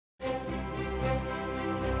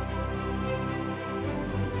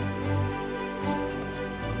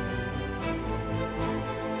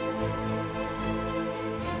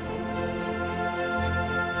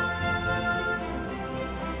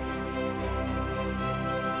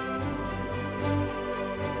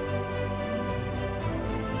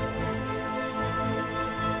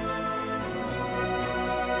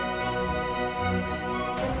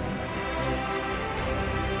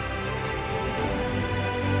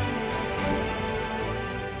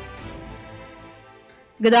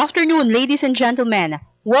Good afternoon, ladies and gentlemen.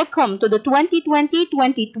 Welcome to the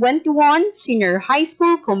 2020-2021 Senior High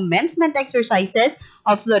School Commencement Exercises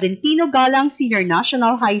of Florentino Galang Senior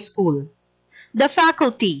National High School. The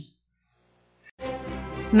faculty: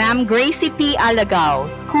 Ma'am Gracie P.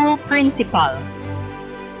 Alagao, School Principal.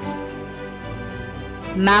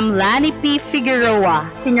 Ma'am Lani P.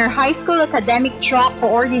 Figueroa, Senior High School Academic Track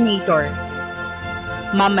Coordinator.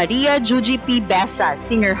 Ma'am Maria Juji P. Besa,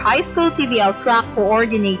 Senior High School TVL Track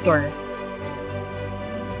Coordinator.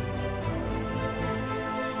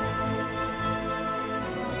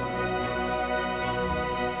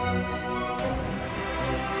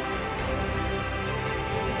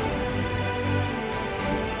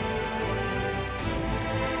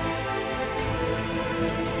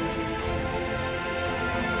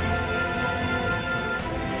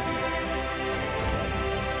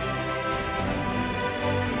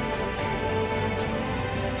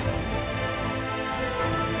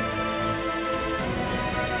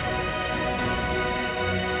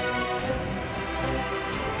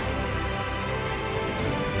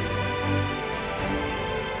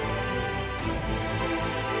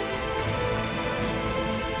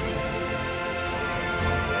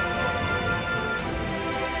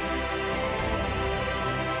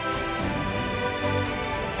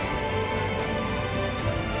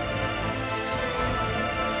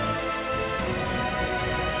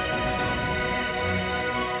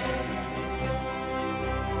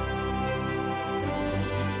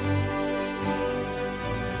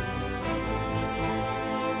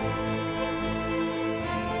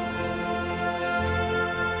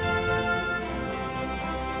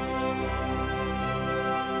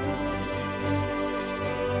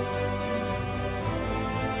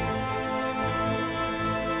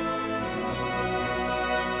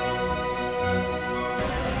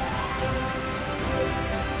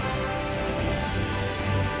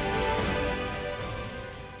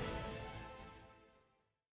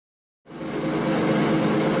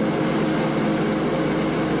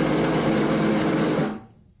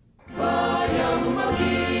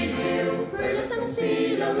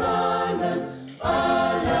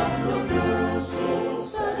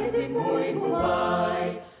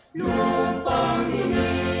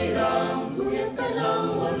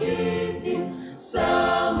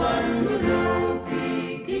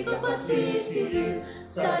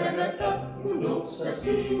 Sa dagat at bundok, sa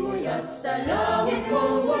simoy at sa langit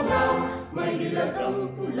mong wagang, may dilag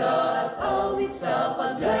ang tula at awit sa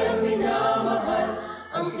paglayang minamahal.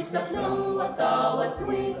 Ang kislap ng watawat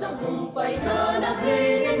mo'y tagumpay na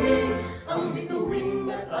naglilingin, ang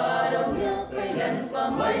bituin at araw niya kailan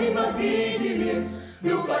pa may magdidilim.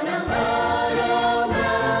 Lupa ng araw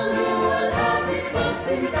ng luwalhati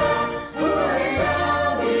pagsinta, buhay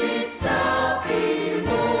langit sa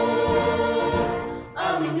pimo.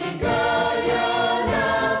 Aming ligaya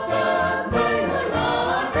na pag may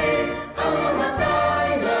malapit, ang mamatay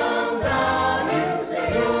ng dahil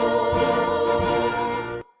sa'yo.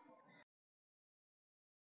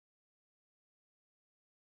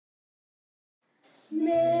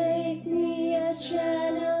 Make me a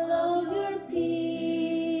channel of your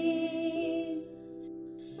peace.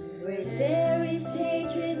 Where there is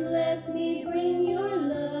hatred, let me bring your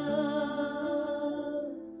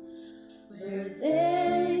love. Where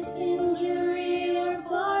there is injury or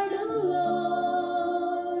pardon,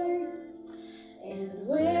 Lord, and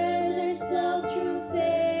where there's doubt, true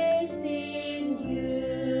faith in you.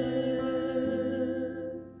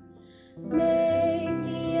 Make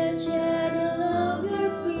me a channel of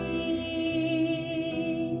your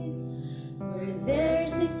peace. Where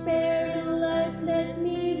there's despair in life, let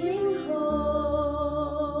me bring hope.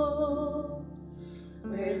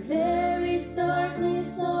 Where there is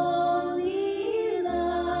darkness, only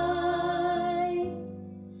light.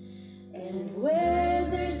 And where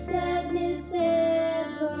there's sadness,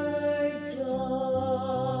 ever joy.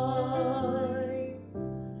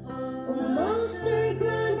 O Master,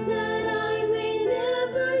 grant that I may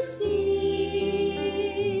never see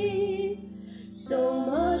so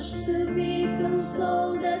much to be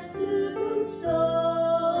consoled as to console,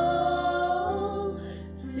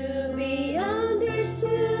 to be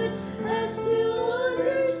understood as to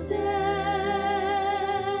understand,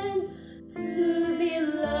 to be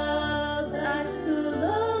loved as to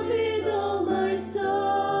love with all my soul.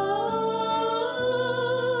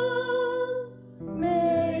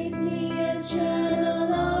 Make me a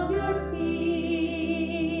channel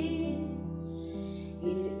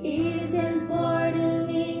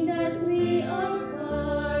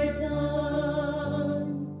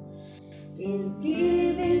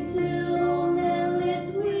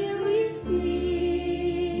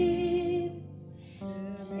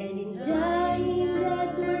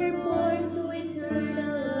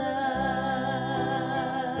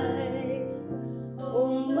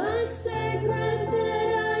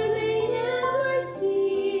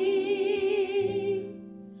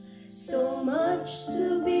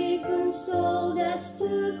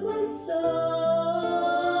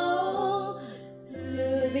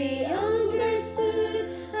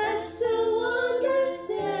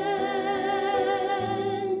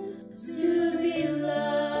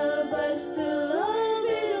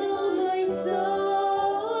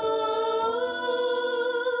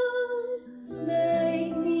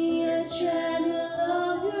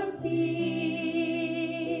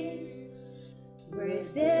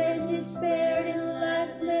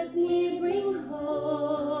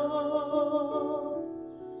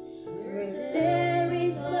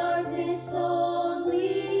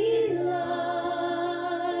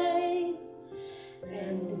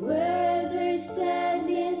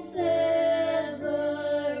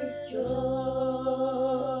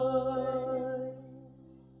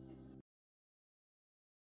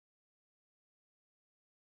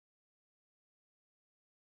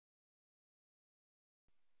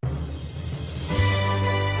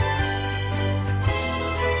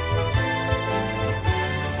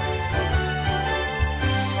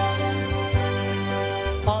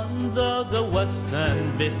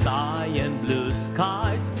Western Visayan blue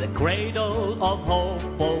skies, the cradle of hope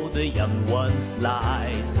for the young ones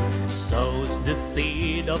lies. Sows the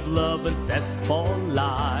seed of love and zest for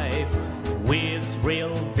life, weaves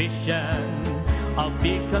real vision of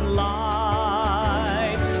beacon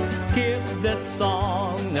light. Keep the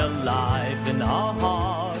song alive in our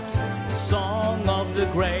hearts, song of the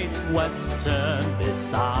great Western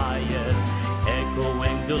Visayas,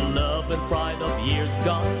 echoing the love and pride of years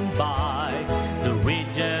gone by. The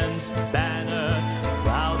region's banner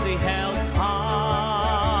proudly held high.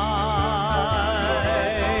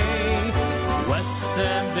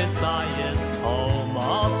 Western Visayas, home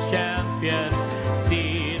of champions,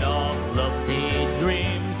 seed of lofty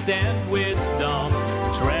dreams and wisdom,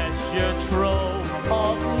 treasure trove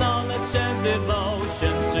of knowledge and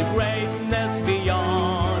devotion to greatness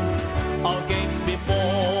beyond all games before.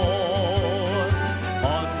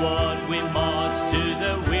 Onward we march to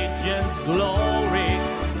the region's glory,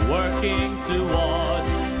 working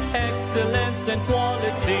towards excellence and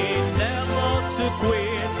quality, never to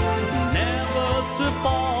quit, never to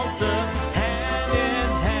falter. Hand in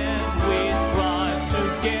hand we strive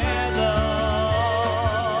together.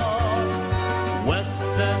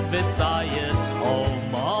 Western Visayas, home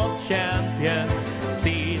of champions,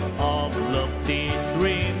 seed of lofty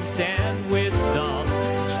dreams and wisdom,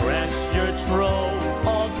 treasure trove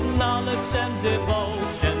of knowledge and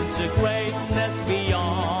devotion to greatness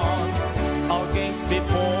beyond our games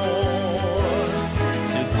before.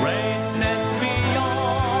 To greatness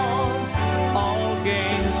beyond our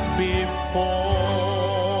games before.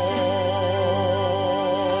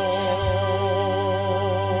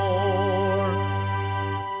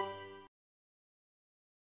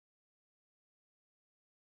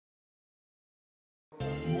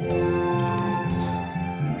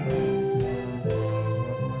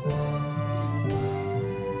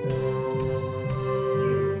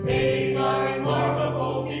 Make our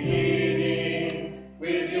remarkable beginning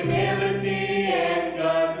with humility and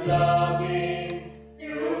God-loving,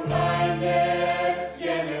 through kindness,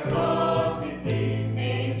 generosity,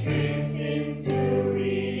 make dreams into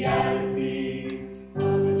reality.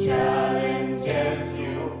 All the challenges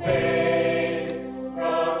you face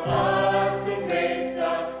brought us to great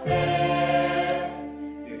success.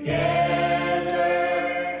 Together,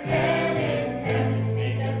 hand in hand, let's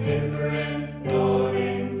make a difference.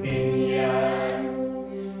 Florentinians,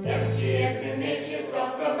 SHS and HS of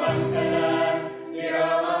Galang, dear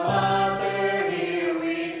alma mater, here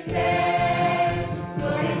we stand.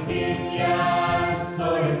 Florentinians,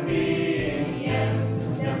 Florentinians,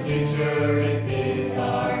 the future is in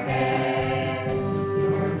our hands.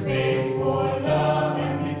 Your faithful love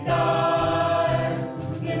and desires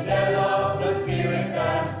develop the spirit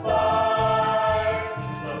that fights,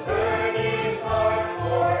 the burning hearts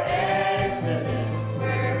for excellence.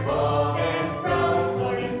 We're bold and proud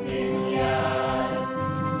Florentinians,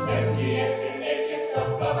 SHS and HS of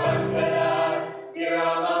Galang, dear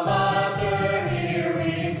alma mater, here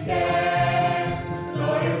we stand.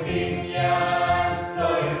 Florentinians,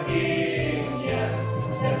 Florentinians,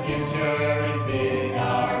 the future is in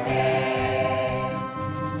our hands.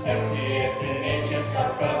 SHS and HS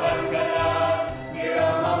of Galang, dear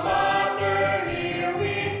alma mater, here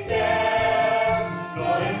we stand.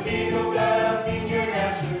 Florentino Galang Senior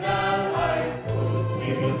National High School, we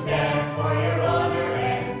will stand for your honor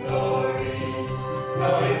and glory.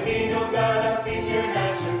 Florentino Galang Senior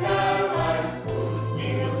National High School, we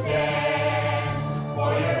will stand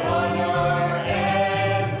for your honor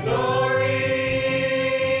and glory.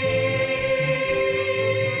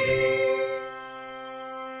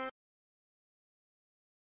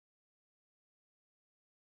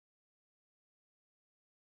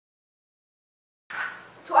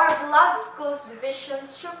 To our Vlog Schools Division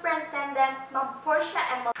Superintendent, Ma'am Portia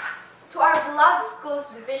M. To our Vlog Schools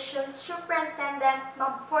Division Superintendent,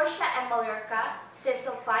 Ma'am Portia M. Mallorca,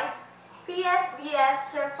 CISO 5,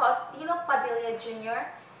 PSBS Sir Faustino Padilla Jr.,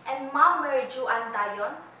 and Ma'am Mary Jo Ann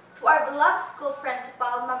Dayon. To our Vlog School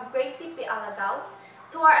Principal, Ma'am Gracie P. Alagaw.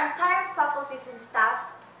 To our entire faculties and staff,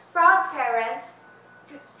 proud parents,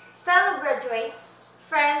 fellow graduates,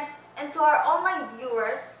 friends, and to our online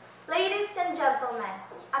viewers, ladies and gentlemen,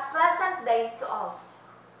 a pleasant day to all.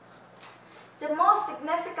 The most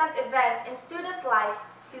significant event in student life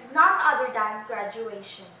is none other than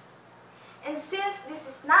graduation. And since this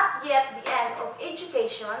is not yet the end of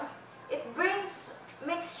education, it brings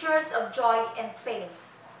mixtures of joy and pain.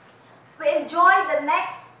 We enjoy the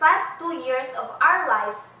next past 2 years of our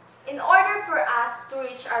lives in order for us to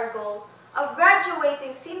reach our goal of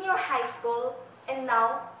graduating senior high school and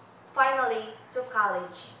now, finally, to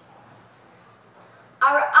college.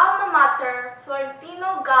 Our alma alma mater,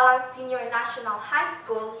 Florentino Galang Senior National High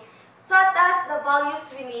School, taught us the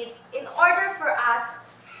values we need in order for us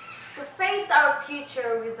to face our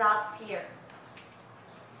future without fear.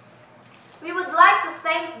 We would like to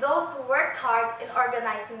thank those who worked hard in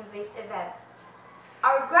organizing this event.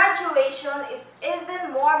 Our graduation is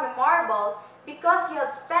even more memorable because you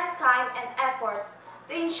have spent time and efforts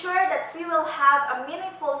to ensure that we will have a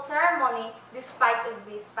meaningful ceremony despite of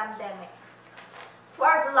this pandemic. To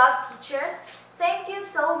our vlog teachers, thank you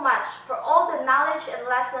so much for all the knowledge and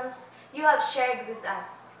lessons you have shared with us.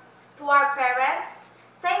 To our parents,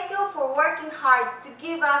 thank you for working hard to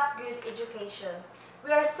give us good education.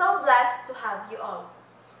 We are so blessed to have you all.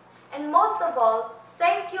 And most of all,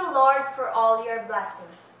 thank you, Lord, for all your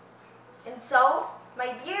blessings. And so,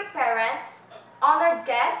 my dear parents, honored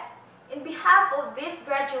guests, in behalf of this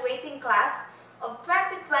graduating class of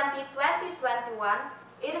 2020-2021,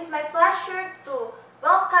 it is my pleasure to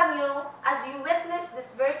welcome you as you witness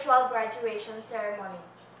this virtual graduation ceremony.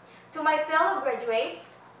 To my fellow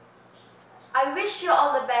graduates, I wish you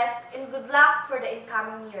all the best and good luck for the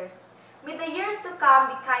incoming years. May the years to come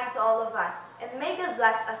be kind to all of us, and may God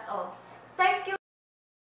bless us all. Thank you.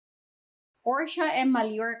 Portia M.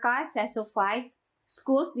 Mallorca, CESO 5,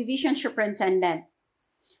 Schools Division Superintendent.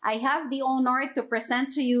 I have the honor to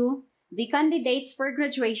present to you the candidates for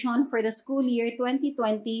graduation for the school year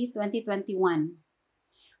 2020-2021.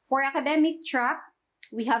 For academic track,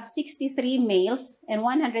 we have 63 males and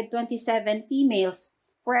 127 females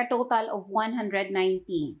for a total of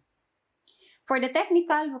 190. For the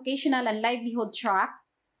technical, vocational, and livelihood track,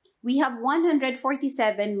 we have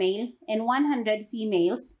 147 male and 100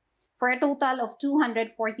 females for a total of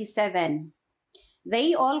 247.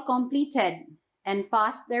 They all completed and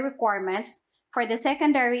passed the requirements for the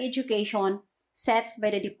secondary education set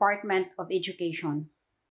by the Department of Education.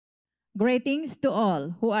 Greetings to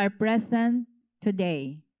all who are present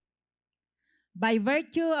today. By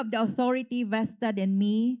virtue of the authority vested in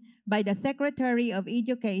me by the Secretary of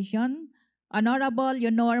Education, Honorable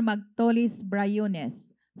Leonor Magtolis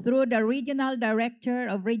Brayunes, through the Regional Director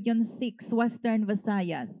of Region 6 Western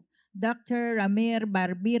Visayas, Dr. Ramir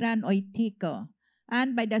Barbiran Oitico,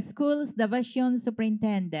 and by the Schools Division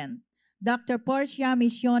Superintendent, Dr. Portia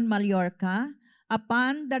Mission Mallorca,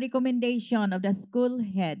 upon the recommendation of the school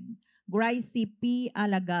head, Gracie P.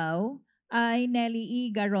 Alagao, I, Nelly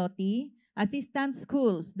E. Garotti, Assistant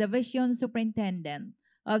Schools Division Superintendent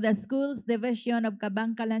of the Schools Division of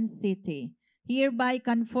Cabangcalan City, hereby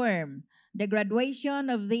confirm the graduation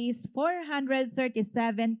of these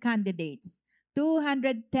 437 candidates,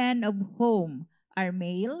 210 of whom are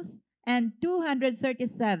males and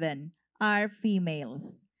 237 are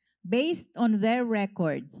females. Based on their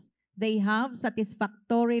records, they have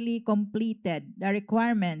satisfactorily completed the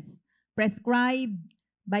requirements prescribed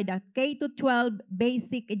by the K-12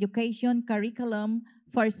 basic education curriculum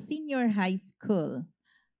for senior high school.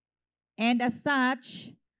 And as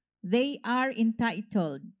such, they are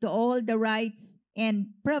entitled to all the rights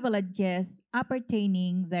and privileges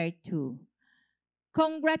appertaining thereto.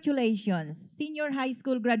 Congratulations, senior high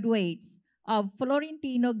school graduates of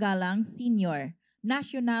Florentino Galang Senior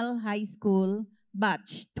National High School,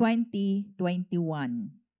 Batch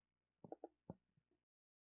 2021.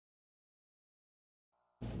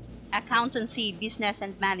 Accountancy, Business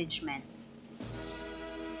and Management.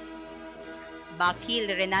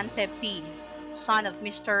 Bakil Renante P., son of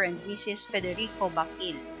Mr. and Mrs. Federico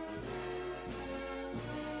Bakil.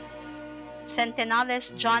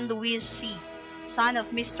 Centenales John Luis C., son of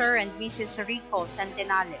Mr. and Mrs. Rico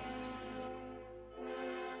Centenales.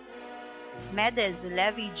 Medes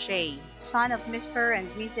Levi J., son of Mr. and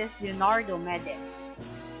Mrs. Leonardo Medes.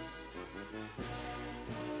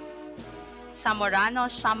 Zamorano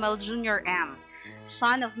Samuel Jr. M.,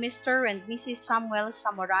 son of Mr. and Mrs. Samuel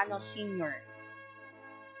Zamorano Sr.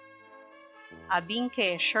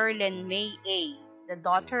 Abinque Sherlyn May A., the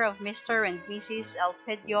daughter of Mr. and Mrs.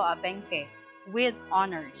 Elpidio Abenque, with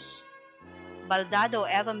honors. Baldado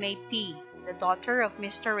Eva May P., the daughter of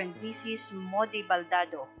Mr. and Mrs. Modi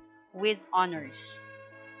Baldado, with honors.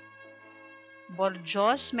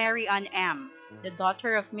 Borjos Mary Ann M., the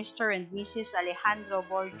daughter of Mr. and Mrs. Alejandro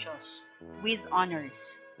Borjos, with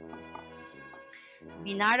honors.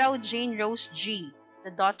 Binarao Jane Rose G.,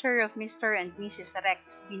 the daughter of Mr. and Mrs.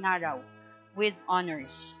 Rex Binarao, with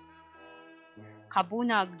honors.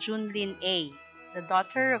 Kabunag Junlin A., the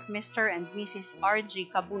daughter of Mr. and Mrs. R.G.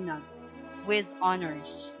 Kabunag, with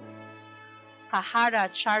honors. Kahara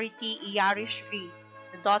Charity Iyarishri,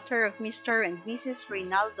 the daughter of Mr. and Mrs.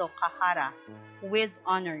 Reynaldo Kahara, with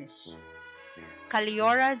honors.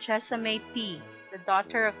 Caliora Jessamay P., the the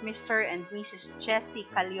daughter of Mr. and Mrs. Jessie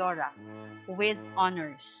Caliora, with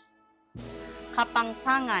honors.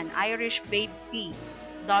 Kapangpangan, Irish Babe P.,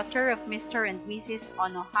 daughter of Mr. and Mrs.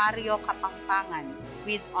 Onohario Kapangpangan,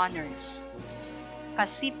 with honors.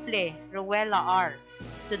 Casiple, Ruela R.,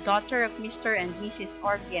 the daughter of Mr. and Mrs.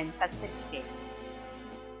 Orgen Casiple.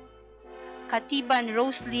 Katiban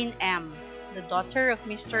Roslyn M., the daughter of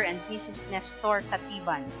Mr. and Mrs. Nestor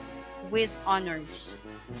Katiban, with honors.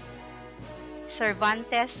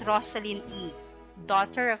 Cervantes Rosalyn E.,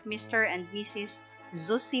 daughter of Mr. and Mrs.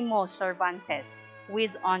 Zusimo Cervantes,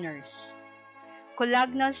 with honors.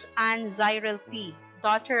 Colagnos Ann Zyrel P.,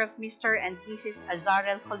 daughter of Mr. and Mrs.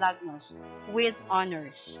 Azarel Colagnos, with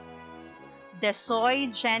honors. Desoy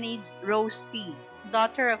Jenny Rose P.,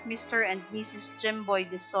 daughter of Mr. and Mrs. Jimboy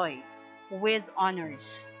Desoy, with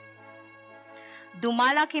honors.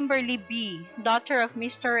 Dumala Kimberly B., daughter of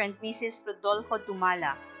Mr. and Mrs. Rodolfo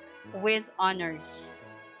Dumala, with honors.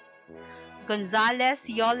 Gonzalez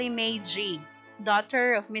Yoli May G.,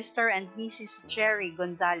 daughter of Mr. and Mrs. Jerry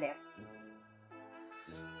Gonzalez.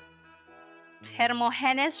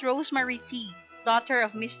 Hermogenes Rosemary T., daughter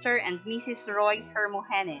of Mr. and Mrs. Roy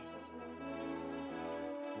Hermogenes.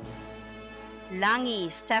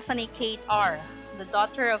 Langi Stephanie Kate R., the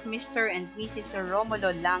daughter of Mr. and Mrs.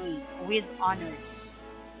 Romulo Langi, with honors.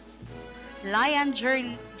 Lion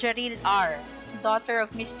Jeril R., daughter of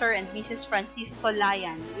Mr. and Mrs. Francisco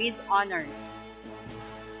Lion, with honors.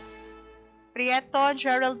 Prieto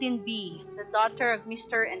Geraldine B., the daughter of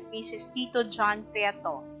Mr. and Mrs. Tito John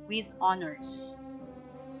Prieto, with honors.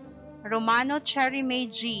 Romano Cherry May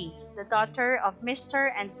G., the daughter of Mr.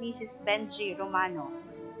 and Mrs. Benji Romano,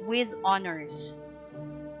 with honors.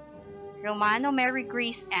 Romano Mary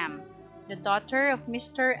Grace M., the daughter of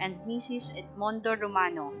Mr. and Mrs. Edmondo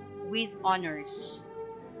Romano, with honors.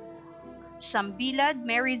 Sambilad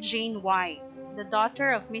Mary Jane Y., the daughter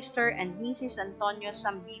of Mr. and Mrs. Antonio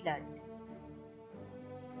Sambilad.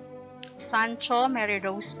 Sancho Mary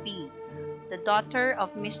Rose P., the daughter of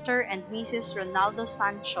Mr. and Mrs. Ronaldo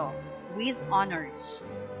Sancho, with honors.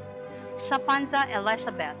 Sapanza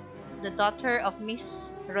Elizabeth, the daughter of Miss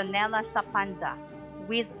Ronella Sapanza,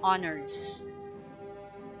 with honors.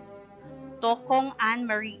 Tokong Anne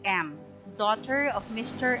Marie M., daughter of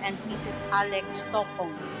Mr. and Mrs. Alex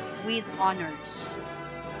Tokong, with honors.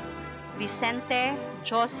 Vicente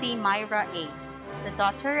Josie Myra A., the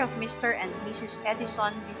daughter of Mr. and Mrs.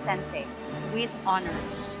 Edison Vicente, with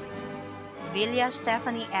honors. Villa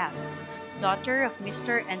Stephanie F., daughter of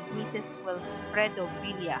Mr. and Mrs. Wilfredo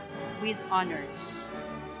Villa, with honors.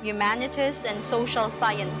 Humanities and Social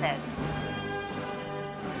Sciences.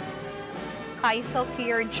 Kaiso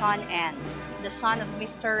Kier John N., the son of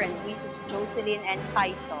Mr. and Mrs. Jocelyn N.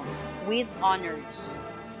 Kaiso, with honors.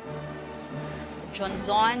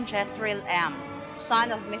 Johnzon Jezreel M.,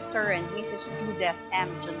 son of Mr. and Mrs. Judith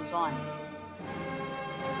M. Johnzon.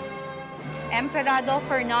 Emperado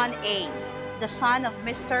Fernan A., the son of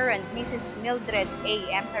Mr. and Mrs. Mildred A.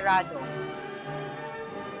 Emperado.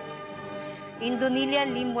 Indonilia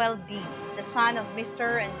Limuel D., the son of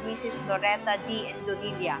Mr. and Mrs. Loretta D.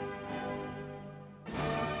 Indonilia.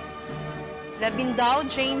 Labindao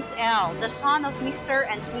James L., the son of Mr.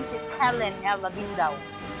 and Mrs. Helen L. Labindao.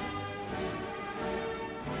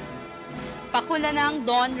 Pakulanang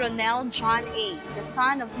Don Ronel John A., the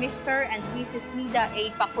son of Mr. and Mrs. Nida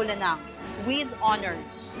A. Pakulanang, with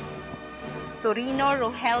honors. Torino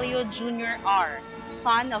Rogelio Jr. R.,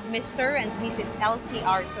 son of Mr. and Mrs. Elsie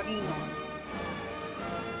R. Torino.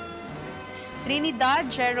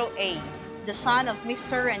 Trinidad Jero A., the son of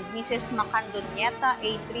Mr. and Mrs. Macandonieta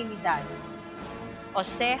A. Trinidad.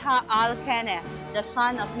 Oseja Al Kenneth, the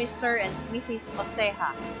son of Mr. and Mrs.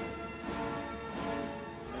 Oseja.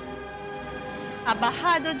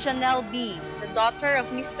 Abahado Janelle B., the daughter of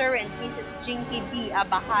Mr. and Mrs. Jinky B.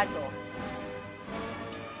 Abahado.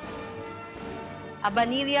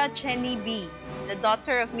 Abanilla Chenny B., the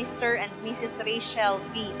daughter of Mr. and Mrs. Rachel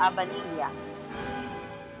B. Abanilla.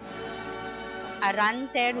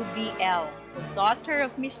 Arante Ruby L., the daughter of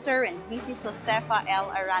Mr. and Mrs. Josefa L.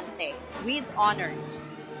 Arante, with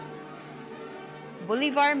honors.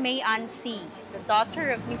 Bolivar May Ann C., the daughter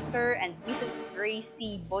of Mr. and Mrs.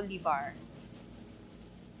 Gracie Bolivar.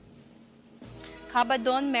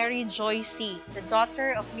 Cabadon Mary Joy C., the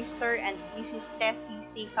daughter of Mr. and Mrs. Tessie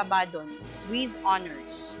C. Cabadon, with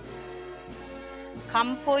honors.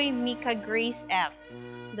 Campoy Mika Grace F.,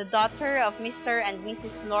 the daughter of Mr. and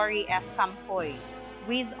Mrs. Lori F. Campoy,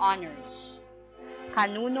 with honors.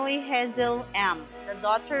 Canunoy Hazel M., the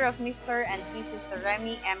daughter of Mr. and Mrs.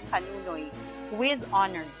 Remy M. Canunoy, with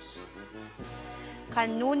honors.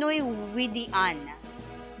 Canunoy Widian,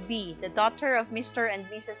 B, the daughter of Mr. and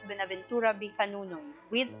Mrs. Benaventura B. Canunoy,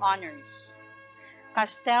 with honors.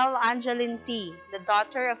 Castel Angeline T., the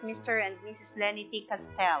daughter of Mr. and Mrs. Lenny T.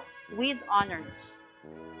 Castel, with honors.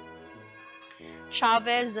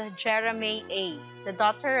 Chavez Jeremy A., the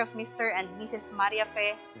daughter of Mr. and Mrs. Maria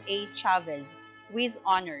Fe A. Chavez, with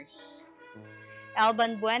honors.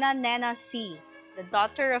 Elbanbuena Nena C., the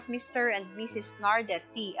daughter of Mr. and Mrs. Nardet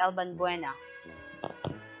T. Elbanbuena.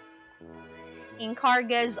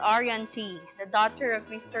 Incarguez Arian T., the daughter of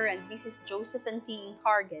Mr. and Mrs. Josephine T.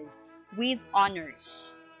 Incarguez, with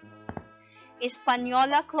honors.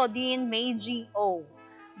 Española Claudine May G. O.,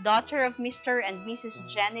 daughter of Mr. and Mrs.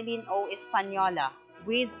 Janeline O. Española,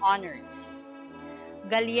 with honors.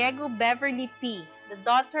 Gallego Beverly P., the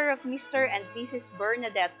daughter of Mr. and Mrs.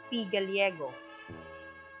 Bernadette P. Gallego.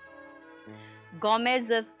 Gomez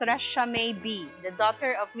Thresha May B., the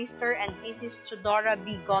daughter of Mr. and Mrs. Chodora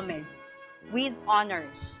B. Gomez, with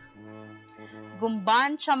honors.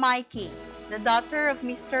 Gumban Chamaiki, the daughter of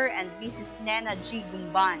Mr. and Mrs. Nena G.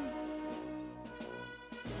 Gumban.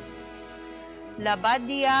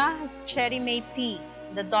 Labadia Cherry May P.,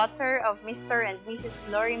 the daughter of Mr. and Mrs.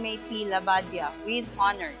 Lori May P. Labadia, with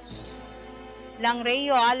honors.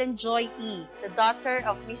 Langreo Allen Joy E., the daughter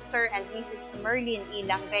of Mr. and Mrs. Merlin E.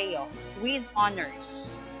 Langreo, with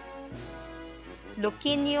honors.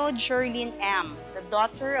 Luquinio Jerlyn M., the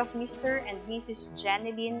daughter of Mr. and Mrs.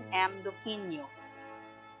 Janeline M. Luquinio.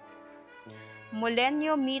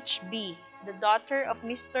 Molenio Mitch B., the daughter of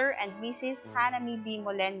Mr. and Mrs. Hanami B.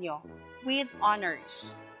 Molenio, with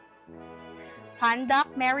honors.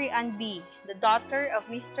 Pandak Mary Ann B., the daughter of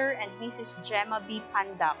Mr. and Mrs. Gemma B.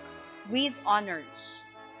 Pandak, with honors.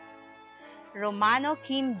 Romano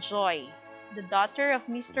Kim Joy, the daughter of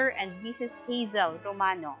Mr. and Mrs. Hazel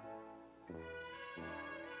Romano.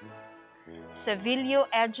 Sevilio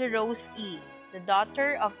Edge Rose E., the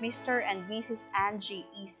daughter of Mr. and Mrs. Angie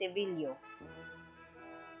E. Sevilio.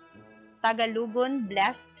 Tagalugon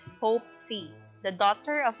Blessed Hope C., the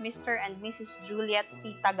daughter of Mr. and Mrs. Juliet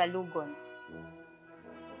C. Tagalugon.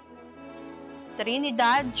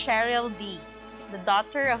 Trinidad Cheryl D., the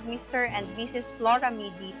daughter of Mr. and Mrs.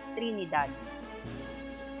 Floramie D. Trinidad.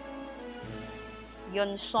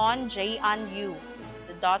 Yonson J. Ann Yu,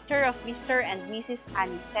 the daughter of Mr. and Mrs.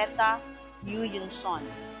 Aniseta Yu Yonson.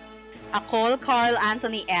 Acol Carl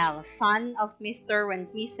Anthony L., son of Mr. and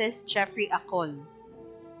Mrs. Jeffrey Acol.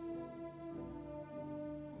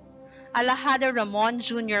 Alajada Ramon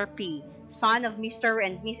Jr. P., son of Mr.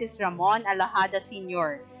 and Mrs. Ramon Alajada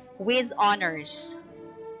Sr., with honors.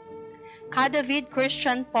 Cadavid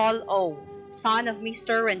Christian Paul O., son of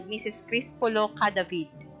Mr. and Mrs. Crispolo Cadavid.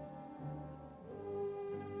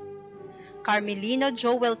 Carmelino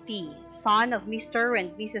Joel T., son of Mr.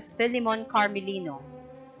 and Mrs. Philemon Carmelino.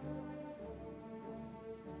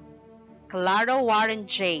 Claro Warren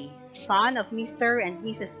J., son of Mr. and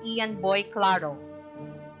Mrs. Ian Boy Claro.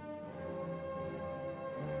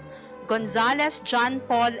 Gonzalez John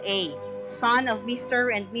Paul A., son of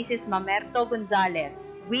Mr. and Mrs. Mamerto Gonzalez,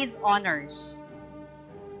 with honors.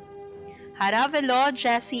 Haravelo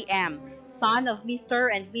Jesse M., son of Mr.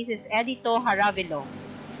 and Mrs. Edito Haravelo.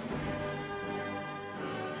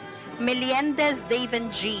 Meliendez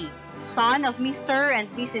David G., son of Mr. and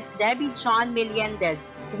Mrs. Debbie John Meliendez,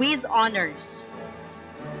 with honors.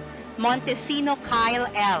 Montesino Kyle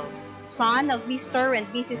L., son of Mr. and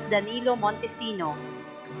Mrs. Danilo Montesino.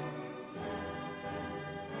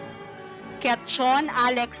 Quechon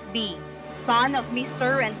Alex B., son of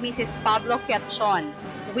Mr. and Mrs. Pablo Quechon,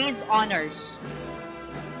 with honors.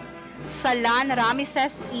 Salan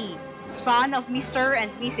Rameses E., son of Mr. and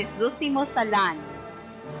Mrs. Zosimo Salan.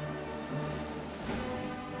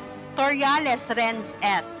 Toriales Renz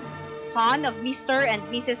S., son of Mr. and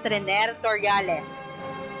Mrs. Rener Toriales.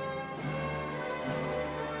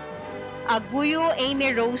 Aguyo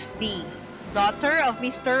Amy Rose B., daughter of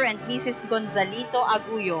Mr. and Mrs. Gonzalito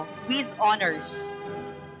Aguyo, with honors.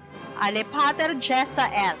 Alepater Jessa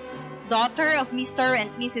S., daughter of Mr. and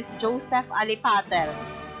Mrs. Joseph Alepater,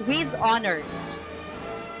 with honors.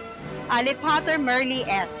 Alepater Merly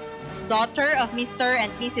S., daughter of Mr.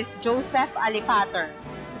 and Mrs. Joseph Alepater,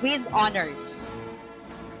 with honors.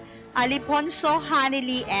 Aliponso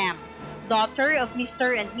Hanili M., daughter of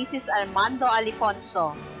Mr. and Mrs. Armando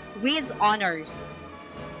Aliponso, with honors.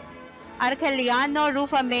 Arceliano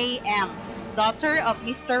Rufa May M., daughter of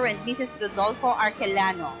Mr. and Mrs. Rodolfo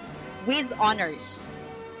Arceliano, with honors.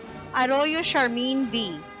 Arroyo Charmaine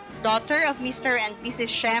B., daughter of Mr. and Mrs.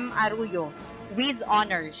 Shem Arroyo, with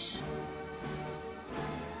honors.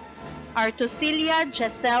 Artosilia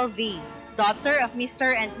Giselle V., daughter of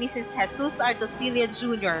Mr. and Mrs. Jesus Artosilia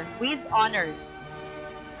Jr., with honors.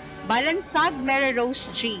 Balansag Mary Rose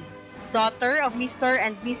G., daughter of Mr.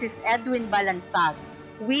 and Mrs. Edwin Balansag,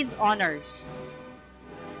 with honors.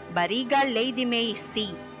 Bariga Lady May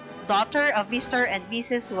C., daughter of Mr. and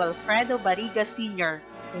Mrs. Wilfredo Bariga Sr.,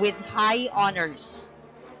 with high honors.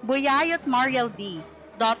 Buyayot Mariel D.,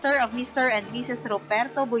 daughter of Mr. and Mrs.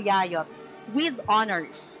 Roberto Buyayot, with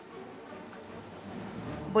honors.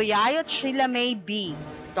 Buyayot Sheila May B.,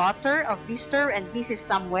 daughter of Mr. and Mrs.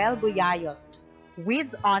 Samuel Buyayot,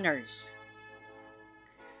 with honors.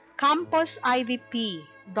 Campos Ivy P.,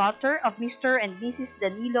 daughter of Mr. and Mrs.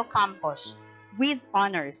 Danilo Campos, with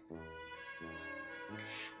honors.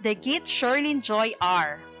 Degit Sherlyn Joy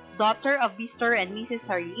R., daughter of Mr. and Mrs.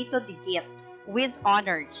 Sarlito Degit, with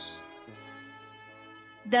honors.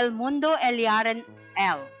 Del Mundo Eliaren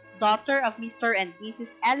L., daughter of Mr. and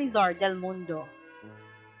Mrs. Elizar Del Mundo.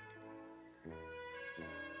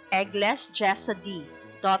 Egles Jessa D.,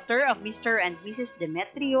 daughter of Mr. and Mrs.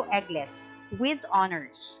 Demetrio Egles, with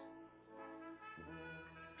honors.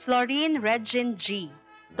 Florine Regine G.,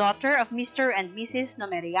 daughter of Mr. and Mrs.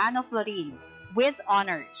 Nomeriano Florin, with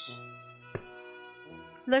honors.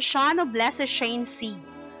 Luciano Blessed Shane C.,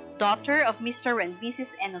 daughter of Mr. and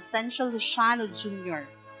Mrs. Inocencio Luciano Jr.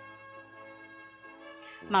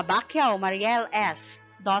 Mabacquiao Mariel S.,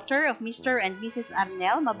 daughter of Mr. and Mrs.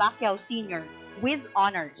 Arnel Mabacquiao Sr., with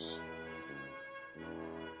honors.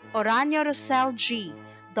 Oranio Rosel G.,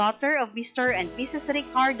 daughter of Mr. and Mrs.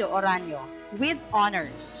 Ricardo Oranio, with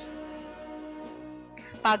honors.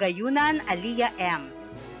 Pagayunan Aliyah M.,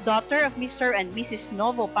 daughter of Mr. and Mrs.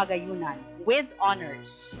 Novo Pagayunan, with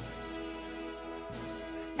honors.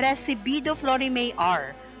 Recibido Florimay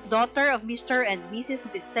R., daughter of Mr. and Mrs.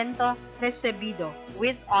 Vicento Recibido,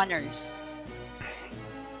 with honors.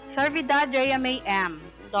 Servidad Rhea May M.,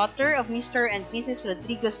 daughter of Mr. and Mrs.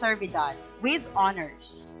 Rodrigo Servidad, with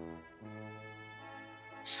honors.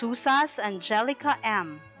 Susas Angelica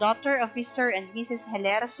M., daughter of Mr. and Mrs.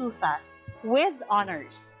 Helera Susas, with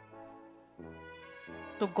honors.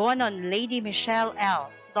 Tugonon Lady Michelle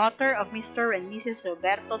L., daughter of Mr. and Mrs.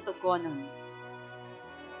 Roberto Tugonon.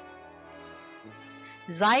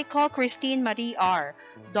 Zyko Christine Marie R.,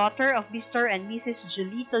 daughter of Mr. and Mrs.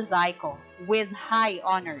 Julito Zyko, with high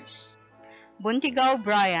honors. Buntigao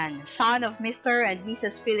Brian, son of Mr. and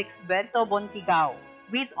Mrs. Felix Berto Buntigao,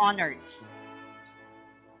 with honors.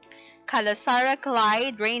 Calasara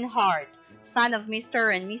Clyde Reinhardt, son of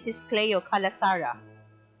Mr. and Mrs. Cleo Calasara.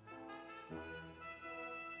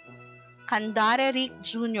 Candare Rick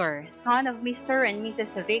Jr., son of Mr. and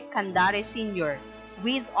Mrs. Rick Candare Sr.,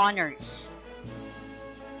 with honors.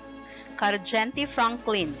 Cargente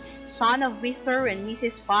Franklin, son of Mr. and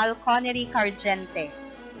Mrs. Val Connery Cargente.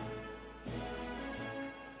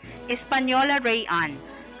 Española Rayan,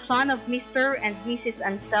 son of Mr. and Mrs.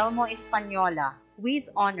 Anselmo Española, with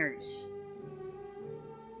honors.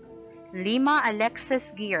 Lima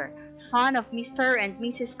Alexis Gear, son of Mr. and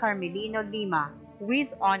Mrs. Carmelino Lima, with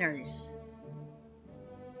honors.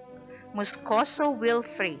 Moscoso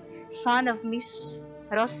Wilfrey, son of Miss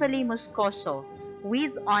Rosalie Moscoso,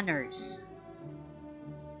 with honors.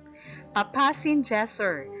 Papasin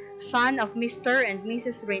Jesser, son of Mr. and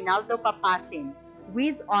Mrs. Reynaldo Papasin,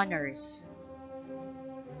 with honors.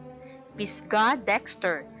 Pisga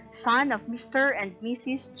Dexter, son of Mr. and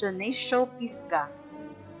Mrs. Jonesio Pisga.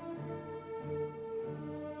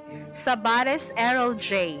 Sabares Errol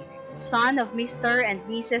J., son of Mr. and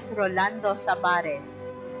Mrs. Rolando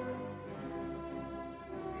Sabares.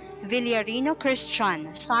 Villarino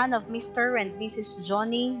Christian, son of Mr. and Mrs.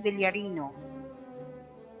 Johnny Villarino.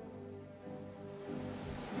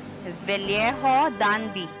 Vallejo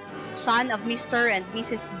Danby, son of Mr. and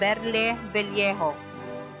Mrs. Berle Vallejo.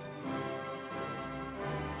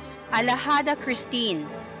 Alahada Christine,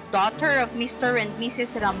 daughter of Mr. and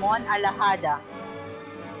Mrs. Ramon Alahada.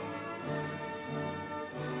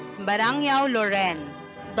 Barangyao Loren,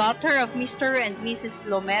 daughter of Mr. and Mrs.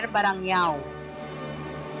 Lomer Barangyao.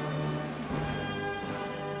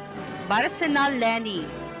 Barsenal Lenny,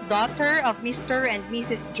 daughter of Mr. and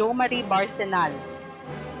Mrs. Jo Marie Barsenal.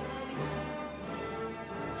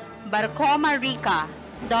 Barcoma Rica,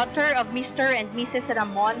 daughter of Mr. and Mrs.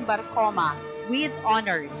 Ramon Barcoma, with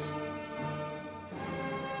honors.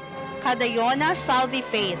 Cadayona Salvi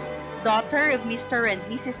Faith, daughter of Mr. and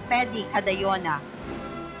Mrs. Peddy Cadayona.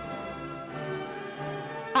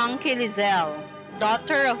 Panke Lizelle,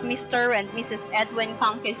 daughter of Mr. and Mrs. Edwin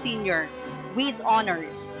Panke Sr., with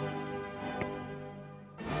honors.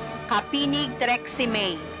 Kapinig Trexie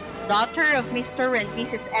May, daughter of Mr. and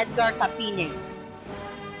Mrs. Edgar Kapinig.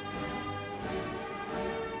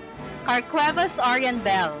 Carcuevas Arian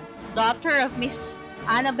Bell, daughter of Miss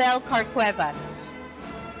Annabel Carcuevas.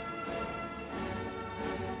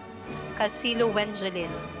 Casilo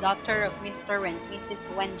Wenjelin, daughter of Mr. and Mrs.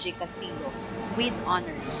 Wenji Casilo, with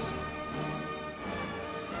honors.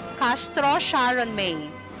 Castro Sharon May,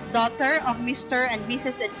 daughter of Mr. and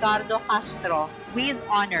Mrs. Edgardo Castro, with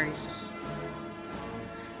honors.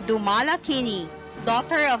 Dumala Kini,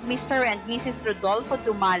 daughter of Mr. and Mrs. Rodolfo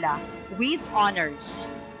Dumala, with honors.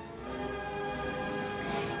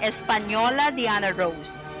 Española Diana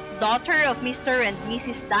Rose, daughter of Mr. and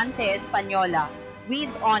Mrs. Dante Española, with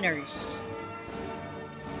honors.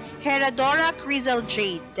 Heradora Crizel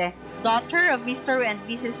Jade, daughter of Mr. and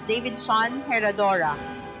Mrs. Davidson Heradora.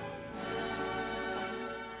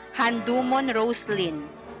 Handumon Roslyn,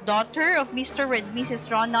 daughter of Mr. and Mrs.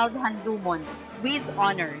 Ronald Handumon, with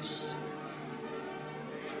honors.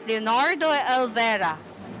 Leonardo Elvera,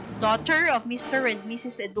 daughter of Mr. and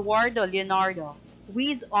Mrs. Eduardo Leonardo,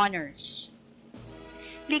 with honors.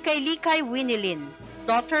 Likay-Likay Winilin,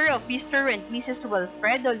 daughter of Mr. and Mrs.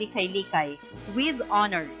 Wilfredo Likay-Likay, with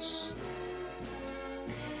honors.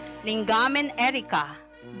 Lingamen Erica,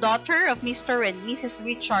 daughter of Mr. and Mrs.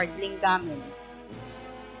 Richard Lingamen.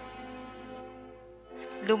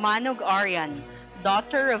 Lumanog Arian,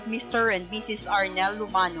 daughter of Mr. and Mrs. Arnel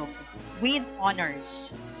Lumanog, with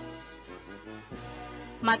honors.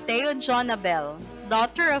 Mateo Jonabel,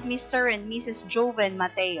 daughter of Mr. and Mrs. Joven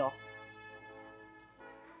Mateo.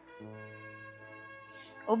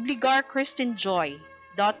 Obligar Kristen Joy,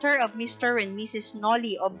 daughter of Mr. and Mrs.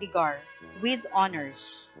 Nolly Obligar, with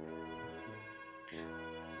honors.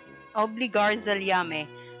 Obligar Zaliame,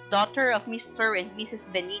 daughter of Mr. and Mrs.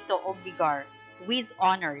 Benito Obligar, with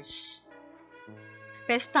honors.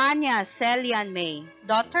 Pestañas Celian May,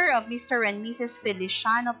 daughter of Mr. and Mrs.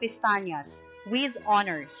 Feliciano Pestañas, with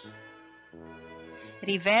honors.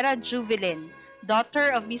 Rivera Juvelin,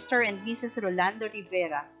 daughter of Mr. and Mrs. Rolando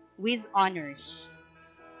Rivera, with honors.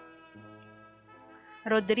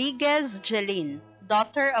 Rodriguez Jeline,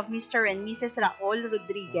 daughter of Mr. and Mrs. Raul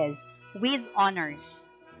Rodriguez, with honors.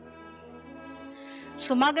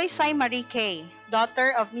 Sumagaysay Marie Kay,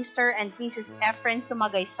 daughter of Mr. and Mrs. Efren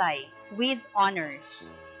Sumagaysay, with honors.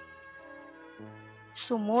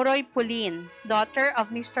 Sumuroy Pauline, daughter of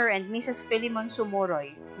Mr. and Mrs. Philemon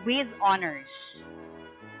Sumuroy, with honors.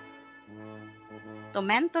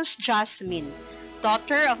 Tomentos Jasmine,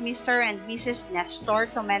 daughter of Mr. and Mrs. Nestor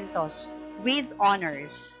Tomentos, with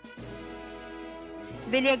honors.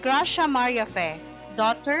 Villagracia Maria Fe,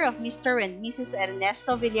 daughter of Mr. and Mrs.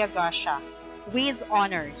 Ernesto Villagracia, with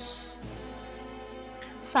honors.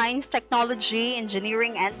 Science, Technology,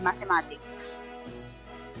 Engineering, and Mathematics.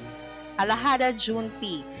 Alajada June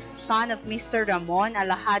P., son of Mr. Ramon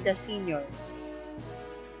Alajada Sr.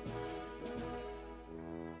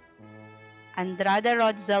 Andrada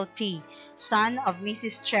Rodzel T., son of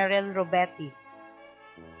Mrs. Cheryl Robetti.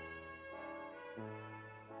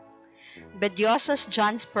 Bediosas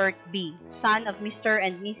John Spurt B., son of Mr.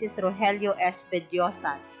 and Mrs. Rogelio S.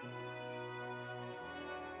 Bediosas.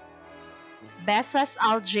 Besas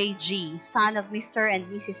Al-J.G., son of Mr. and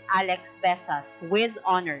Mrs. Alex Besas, with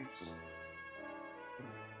honors.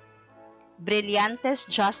 Brillantes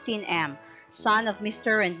Justin M., son of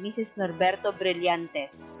Mr. and Mrs. Norberto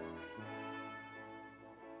Brillantes.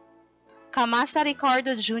 Camasa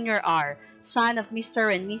Ricardo Jr. R., son of Mr.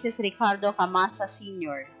 and Mrs. Ricardo Camasa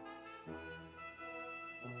Sr.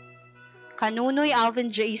 Canunoy Alvin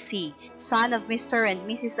J.C., son of Mr. and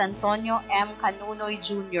Mrs. Antonio M. Canunoy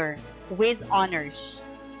Jr., with honors.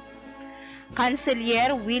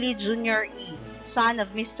 Cancelier Willie Jr. E., son of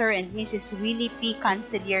Mr. and Mrs. Willie P.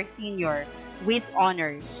 Cancelier Sr., with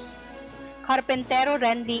honors. Carpentero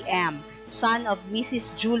Renly M., son of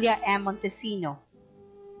Mrs. Julia M. Montesino.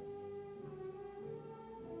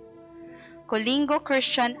 Colingo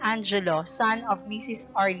Christian Angelo, son of Mrs.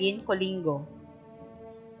 Arlene Colingo.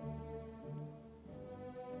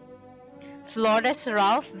 Flores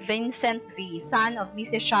Ralph Vincent V., son of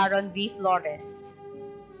Mrs. Sharon V. Flores.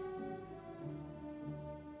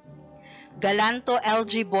 Galanto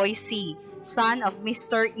L.G. Boyce, son of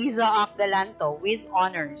Mr. Isaac Galanto, with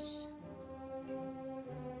honors.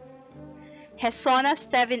 Hesona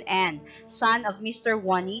Steven N., son of Mr.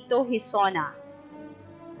 Juanito Hesona.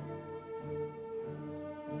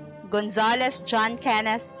 Gonzalez John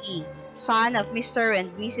Kenneth E., son of Mr.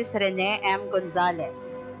 and Mrs. Rene M.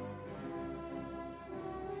 Gonzalez.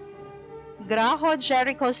 Grajo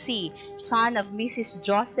Jericho C., son of Mrs.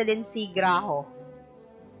 Jocelyn C. Grajo.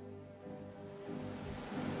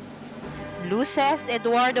 Luces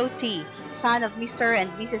Eduardo T., son of Mr.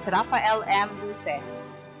 and Mrs. Rafael M.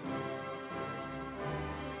 Luces.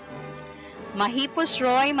 Mahipos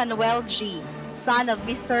Roy Manuel G., son of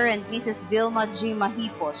Mr. and Mrs. Vilma G.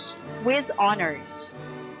 Mahipos, with honors.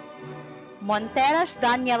 Monteras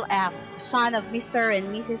Daniel F., son of Mr. and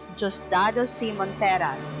Mrs. Diosdado C.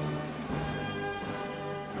 Monteras.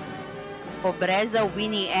 Pobreza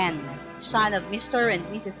Winnie N., son of Mr. and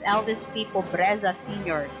Mrs. Elvis P. Pobreza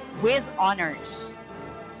Sr., with honors.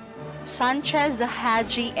 Sanchez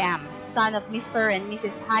Haji M., son of Mr. and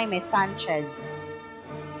Mrs. Jaime Sanchez.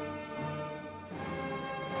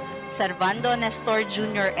 Servando Nestor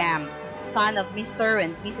Jr. M., son of Mr.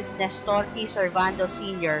 and Mrs. Nestor T. Servando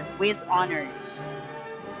Sr., with honors.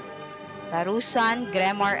 Tarusan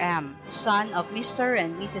Gremor M., son of Mr.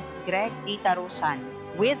 and Mrs. Greg D. Tarusan,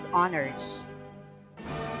 with honors.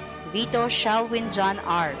 Vito Shelwin John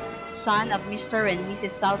R., son of Mr. and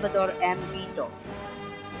Mrs. Salvador M. Vito.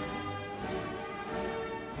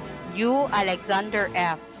 Yu Alexander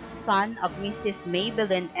F., son of Mrs.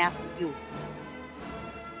 Maybelline F. Yu.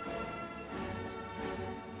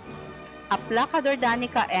 Aplacador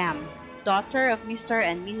Danica M., daughter of Mr.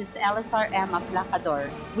 and Mrs. Elazar M. Aplacador,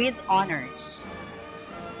 with honors.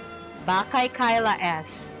 Bakay Kyla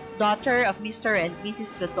S., daughter of Mr. and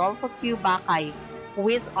Mrs. Rodolfo Q. Bakay,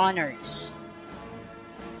 with honors.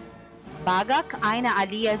 Bagak Aina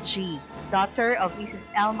Alia G., daughter of Mrs.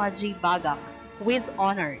 Elma G. Bagak, with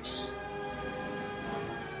honors.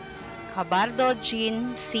 Cabardo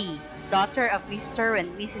Jean C., daughter of Mr. and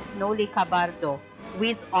Mrs. Noli Cabardo,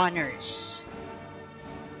 with honors.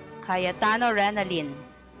 Cayetano Renalyn,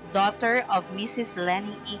 daughter of Mrs.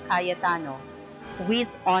 Lenny E. Cayetano, with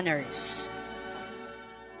honors.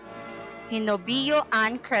 Hinobio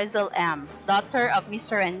Ann Crezel M., daughter of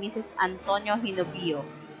Mr. and Mrs. Antonio Hinobio.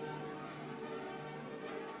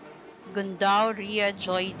 Gundao Ria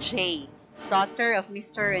Joy J., daughter of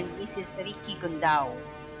Mr. and Mrs. Ricky Gundao.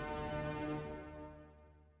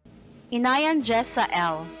 Inayan Jessa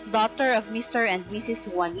L., daughter of Mr. and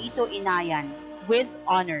Mrs. Juanito Inayan, with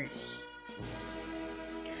honors.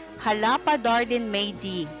 Halapa Darlene May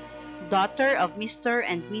D., daughter of Mr.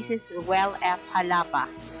 and Mrs. Ruel F. Halapa.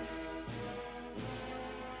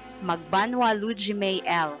 Magbanwa Luigi May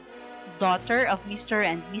L., daughter of Mr.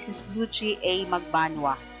 and Mrs. Luigi A.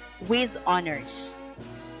 Magbanwa, with honors.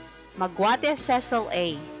 Magwate Cecil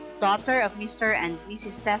A., daughter of Mr. and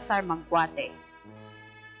Mrs. Cesar Magwate.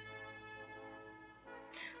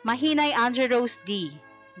 Mahinay Angelos D.,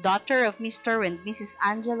 daughter of Mr. and Mrs.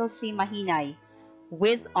 Angelo C. Mahinay,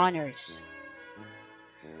 with honors.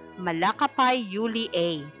 Malakapay Yuli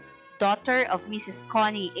A., daughter of Mrs.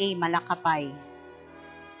 Connie A. Malakapay.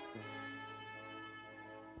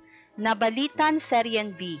 Nabalitan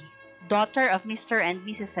Serien B., daughter of Mr. and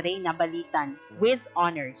Mrs. Ray Nabalitan, with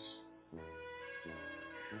honors.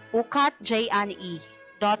 Ukat J. E.,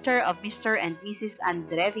 daughter of Mr. and Mrs.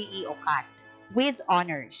 Andrevi E. Ukat, with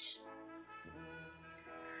honors.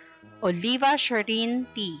 Oliva Shireen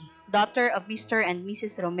T., daughter of Mr. and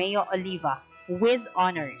Mrs. Romeo Oliva, with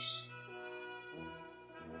honors.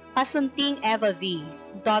 Pasunting Eva V.,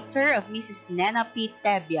 daughter of Mrs. Nena P.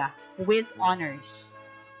 Tebia, with honors.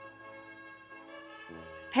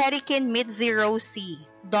 Perikin Mitzi Rose C.,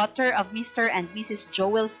 daughter of Mr. and Mrs.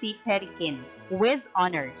 Joel C. Perikin, with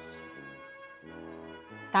honors.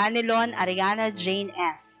 Tanilon Ariana Jane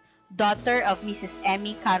S., daughter of Mrs.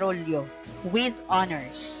 Emmy Carolio, with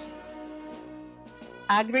honors.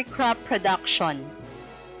 Agricrop Production.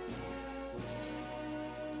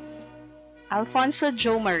 Alfonso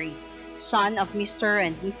Joe Marie, son of Mr.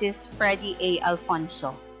 and Mrs. Freddie A.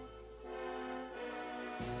 Alfonso.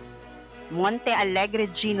 Monte Alegre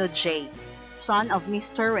Gino J., son of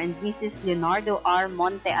Mr. and Mrs. Leonardo R.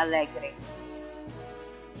 Monte Alegre.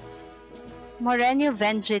 Moreno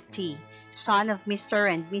Vengetti, son of Mr.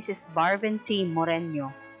 and Mrs. Barvin T.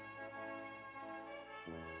 Moreno.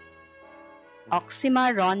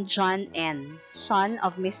 Oxima Ron John N., son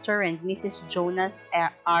of Mr. and Mrs. Jonas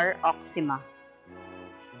R. Oxima.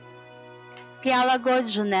 Pialago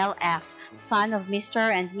Junel F., son of Mr.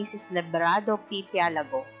 and Mrs. Lebrado P.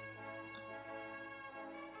 Pialago.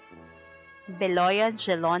 Beloya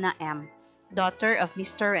Gelona M., daughter of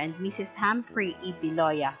Mr. and Mrs. Humphrey E.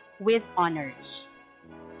 Beloya, with honors.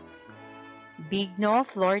 Bigno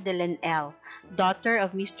Flordelen L., daughter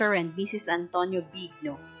of Mr. and Mrs. Antonio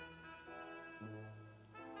Bigno.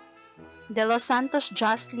 De Los Santos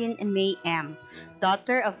Jocelyn May M.,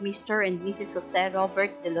 daughter of Mr. and Mrs. Jose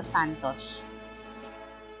Robert De Los Santos.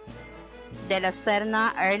 De la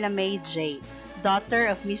Serna Erla May J., daughter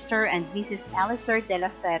of Mr. and Mrs. Elizer De la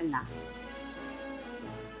Serna.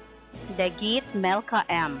 Dagit Melka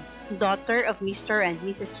M., daughter of Mr. and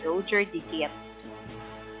Mrs. Roger Dikit.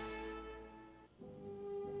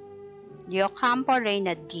 Diocampo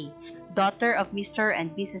Reyna D., daughter of Mr.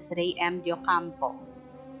 and Mrs. Ray M. Diocampo.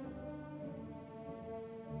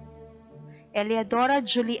 Eliadora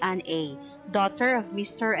Julian A., daughter of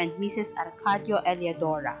Mr. and Mrs. Arcadio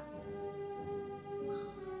Eliadora.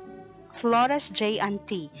 Flores J.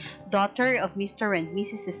 T., daughter of Mr. and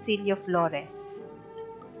Mrs. Cecilio Flores.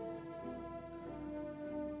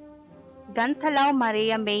 Gantalao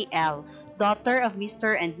Maria May L., daughter of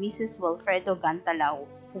Mr. and Mrs. Wilfredo Gantalao,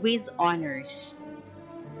 with honors.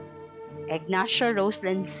 Ignacio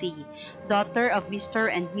Roseland C., daughter of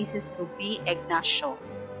Mr. and Mrs. Ruby Ignacio.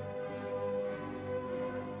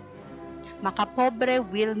 Macapobre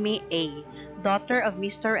Wilmy A., daughter of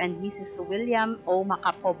Mr. and Mrs. William O.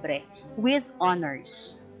 Macapobre, with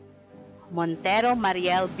honors. Montero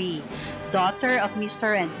Mariel B., daughter of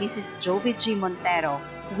Mr. and Mrs. Jovi G. Montero,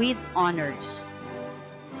 with honors.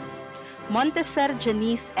 Monteser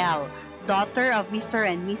Janice L., daughter of Mr.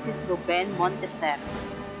 and Mrs. Ruben Monteser.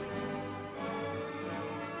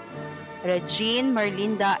 Regine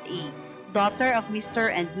Merlinda E., daughter of Mr.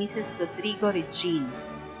 and Mrs. Rodrigo Regine.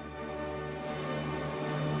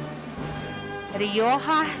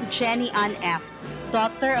 Rioja Jenny Ann F.,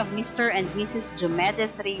 daughter of Mr. and Mrs.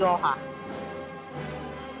 Jumedes Rioja.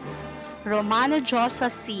 Romano Josa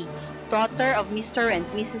C., daughter of Mr. and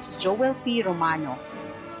Mrs. Joel P. Romano.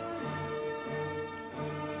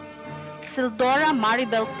 Sildora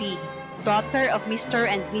Maribel P., daughter of Mr.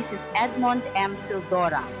 and Mrs. Edmond M.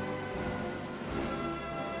 Sildora.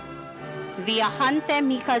 Villahante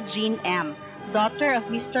Mika Jean M., daughter of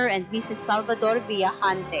Mr. and Mrs. Salvador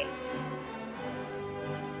Villahante.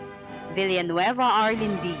 Villanueva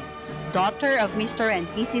Arlene D., daughter of Mr. and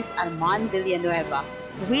Mrs. Armand Villanueva,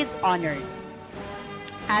 with honor.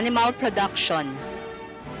 Animal Production.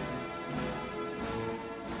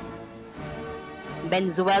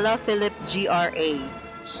 Benzuela Philip G.R.A.,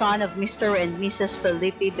 son of Mr. and Mrs.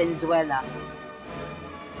 Felipe Benzuela.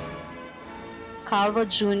 Calvo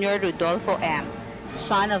Jr. Rodolfo M.,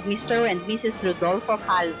 son of Mr. and Mrs. Rodolfo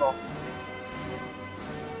Calvo.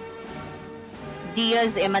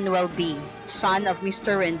 Diaz Emmanuel B., son of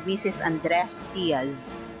Mr. and Mrs. Andres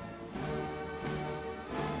Diaz.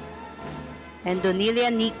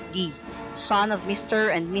 Indonilia Nick D., son of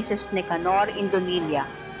Mr. and Mrs. Nicanor Indonilia.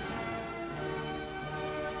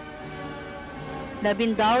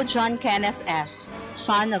 Labindao John Kenneth S.,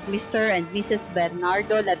 son of Mr. and Mrs.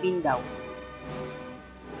 Bernardo Labindao.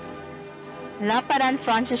 Laparan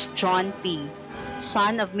Francis John P.,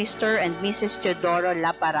 son of Mr. and Mrs. Teodoro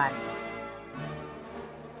Laparan.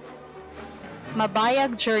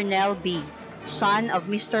 Mabayag Jernel B., son of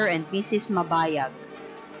Mr. and Mrs. Mabayag.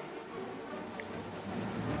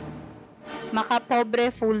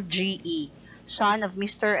 Macapobre Full G.E., son of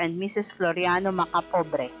Mr. and Mrs. Floriano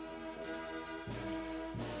Macapobre.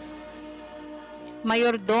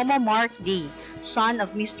 Mayordomo Mark D., son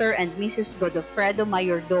of Mr. and Mrs. Godofredo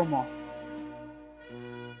Mayordomo.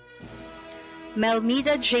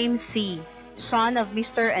 Melmida James C., son of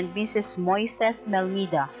Mr. and Mrs. Moises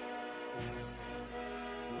Melmida.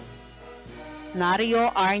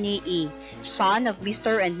 Nario Arnie E., son of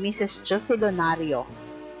Mr. and Mrs. Jufilo Nario.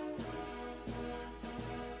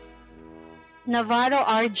 Navarro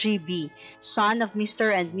R.G.B., son of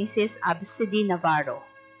Mr. and Mrs. Absidi Navarro.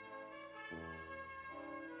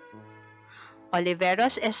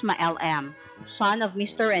 Oliveros Esmael M., son of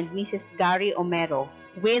Mr. and Mrs. Gary Omero,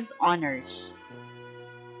 with honors.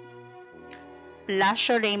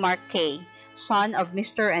 Palacio Raymar K., son of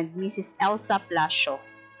Mr. and Mrs. Elsa Palacio.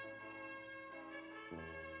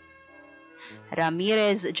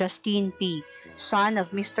 Ramirez Justine P., son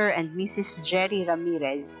of Mr. and Mrs. Jerry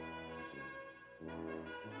Ramirez.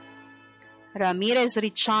 Ramirez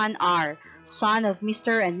Richan R., son of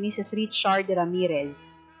Mr. and Mrs. Richard Ramirez.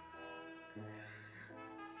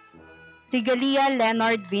 Regalia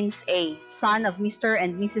Leonard Vince A., son of Mr.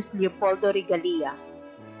 and Mrs. Leopoldo Regalia.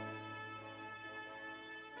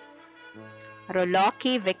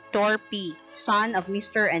 Roloki Victor P., son of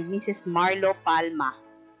Mr. and Mrs. Marlo Palma.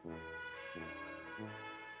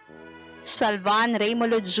 Salvan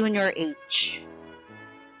Raymulo Jr. H.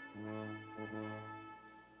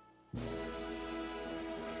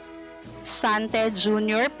 Sante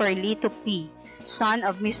Jr. Perlito P., son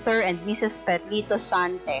of Mr. and Mrs. Perlito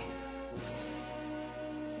Sante.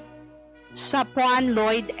 Sapuan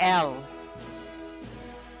Lloyd L.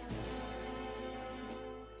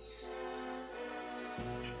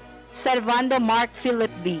 Servando Mark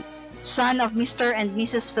Philip B., son of Mr. and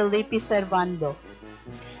Mrs. Felipe Servando.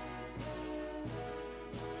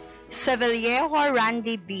 Sevallejo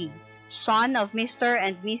Randy B., son of Mr.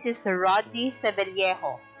 and Mrs. Rodney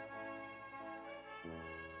Sevallejo.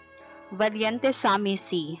 Valiente Sammy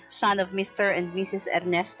C., son of Mr. and Mrs.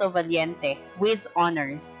 Ernesto Valiente, with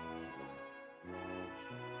honors.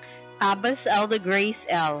 Abbas Elda Grace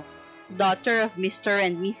L., daughter of Mr.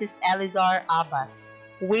 and Mrs. Elizar Abbas,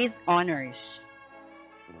 with honors.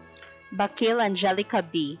 Bakil Angelica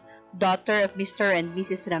B., daughter of Mr. and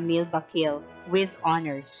Mrs. Ramil Bakil, with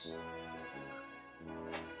honors.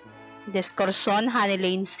 Descorson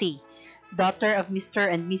Hanilane C., daughter of Mr.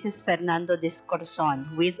 and Mrs. Fernando Descorson,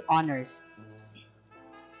 with honors.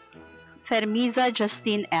 Fermiza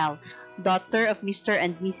Justine L., daughter of Mr.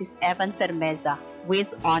 and Mrs. Evan Fermeza, with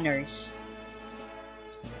honors.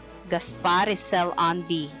 Gaspar Isel Ann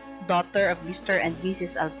B., daughter of Mr. and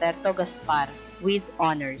Mrs. Alberto Gaspar, with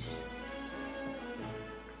honors.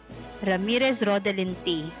 Ramirez Rodelin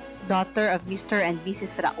T., daughter of Mr. and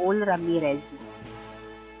Mrs. Raul Ramirez.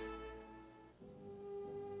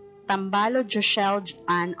 Tambalo Joshelle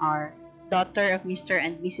Ann R., daughter of Mr.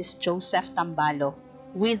 and Mrs. Joseph Tambalo,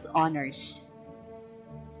 with honors.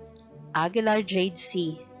 Aguilar Jade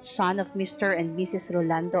C., son of Mr. and Mrs.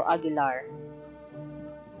 Rolando Aguilar.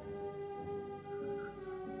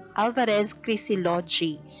 Alvarez Crisilo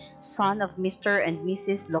G., son of Mr. and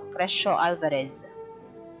Mrs. Lucrecio Alvarez.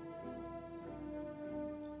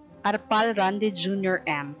 Arpal Rande Jr.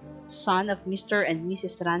 M., son of Mr. and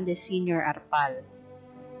Mrs. Rande Sr. Arpal.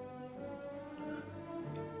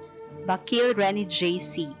 Bakil Renny J.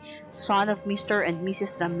 C., son of Mr. and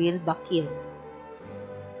Mrs. Ramil Bakil.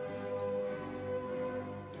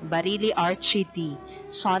 Barili Archie D.,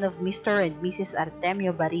 son of Mr. and Mrs.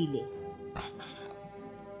 Artemio Barili.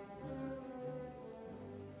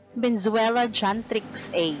 Benzuela Jantrix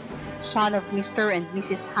A., son of Mr. and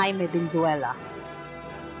Mrs. Jaime Benzuela.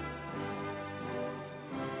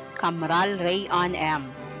 Camral Rayon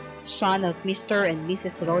M., son of Mr. and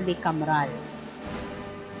Mrs. Rolly Camral.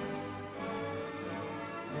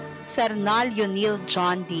 Cernal Yunil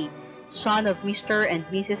John D., son of Mr. and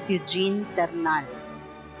Mrs. Eugene Cernal.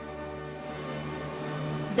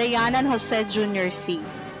 Dayanan Jose Jr. C.,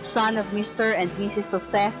 son of Mr. and Mrs.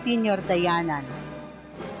 Jose Sr. Dayanan.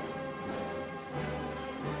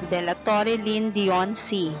 De la Torre Lynn Dion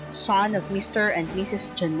C., son of Mr. and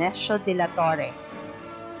Mrs. Janesio De la Torre.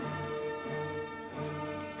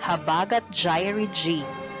 Habagat Jairi G.,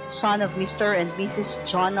 son of Mr. and Mrs.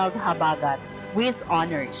 Jonald Habagat, with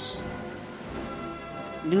honors.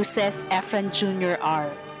 Luces Efren Jr. R.,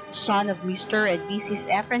 son of Mr. and Mrs.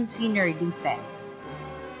 Efren Sr. Luces.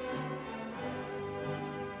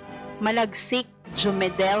 Malagsik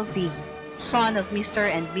Jumedel D., son of Mr.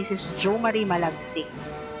 and Mrs. Jo Marie Malagsik.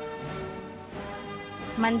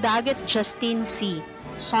 Mandaget Justine C.,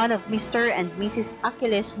 son of Mr. and Mrs.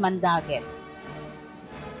 Achilles Mandaget.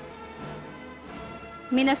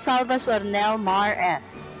 Minasalvas Ornel Mar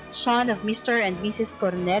S., son of Mr. and Mrs.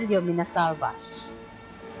 Cornelio Minasalvas.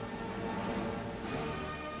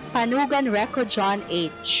 Panugan Reco John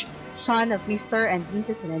H., son of Mr. and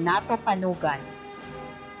Mrs. Renato Panugan.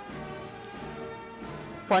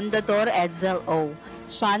 Pondador Edsel O.,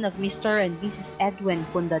 son of Mr. and Mrs. Edwin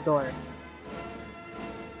Pondador.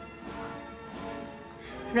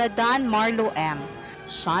 Radan Marlo M.,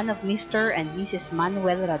 son of Mr. and Mrs.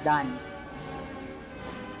 Manuel Radan.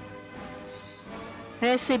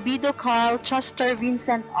 Recibido Carl Chester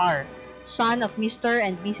Vincent R., son of Mr.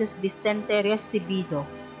 and Mrs. Vicente Recibido.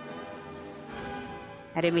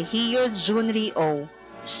 Remigio Junri O.,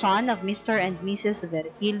 son of Mr. and Mrs.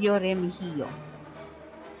 Virgilio Remigio.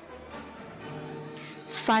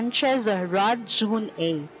 Sanchez Rod June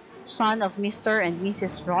A., son of Mr. and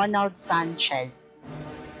Mrs. Ronald Sanchez.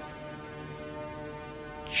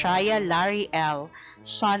 Shaya Larry L.,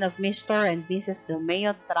 son of Mr. and Mrs.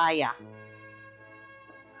 Romeo Traya.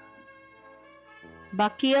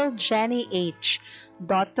 Bakil Jenny H.,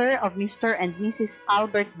 daughter of Mr. and Mrs.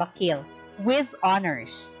 Albert Bakil, with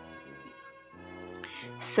honors.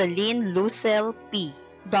 Celine Lucille P.,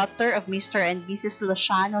 daughter of Mr. and Mrs.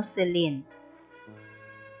 Luciano Celine.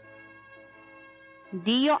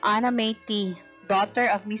 Dio Ana May T., daughter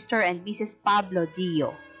of Mr. and Mrs. Pablo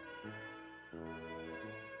Dio.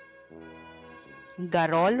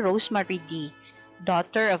 Garol Rosemary D.,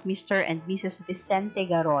 daughter of Mr. and Mrs. Vicente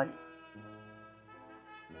Garol.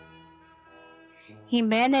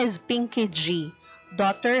 Jimenez Pinky G.,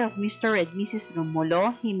 daughter of Mr. and Mrs.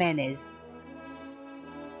 Romulo Jimenez.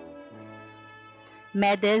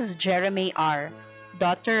 Medez Jeremy R.,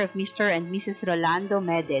 daughter of Mr. and Mrs. Rolando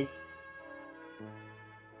Medez.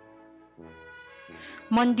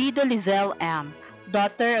 Mondido Lizelle M.,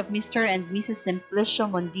 daughter of Mr. and Mrs. Simplicio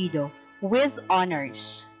Mondido, with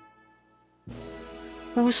honors.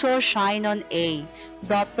 Puso Shinon A.,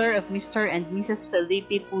 daughter of Mr. and Mrs.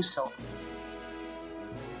 Felipe Puso.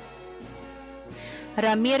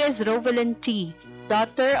 Ramirez Rovelyn T.,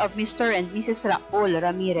 daughter of Mr. and Mrs. Raul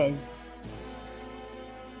Ramirez.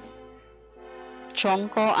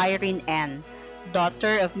 Chongco Irene N.,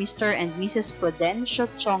 daughter of Mr. and Mrs. Prudencio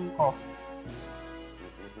Chongco.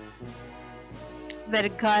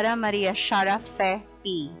 Vergara Maria Sharafe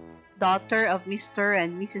P., daughter of Mr.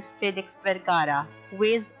 and Mrs. Felix Vergara,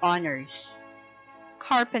 with honors.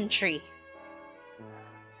 Carpentry.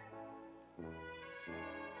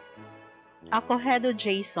 Acohedo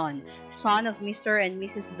Jason, son of Mr. and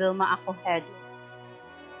Mrs. Vilma Acohedo.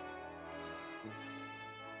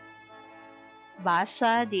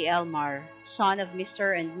 Basa de Elmar, son of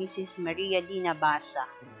Mr. and Mrs. Maria Lina Basa.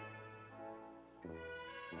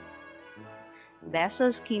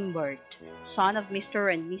 Besas Kimbert, son of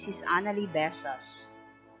Mr. and Mrs. Annalie Besas.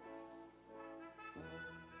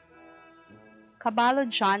 Caballo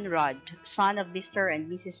John Rod, son of Mr. and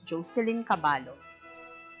Mrs. Jocelyn Caballo.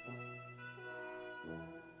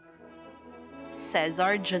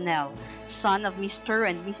 Cesar Janel, son of Mr.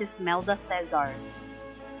 and Mrs. Melda Cesar.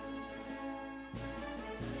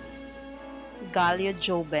 Galio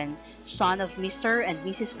Joben, son of Mr. and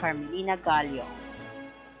Mrs. Carmelina Galio.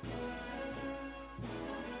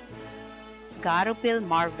 Garupil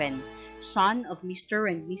Marvin, son of Mr.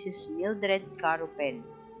 and Mrs. Mildred Garupil.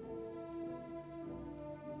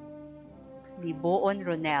 Liboon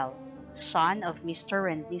Ronel, son of Mr.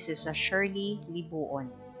 and Mrs. Shirley Liboon.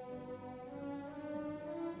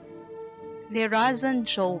 Lirazan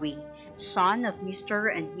Joey, son of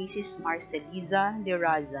Mr. and Mrs. Marceliza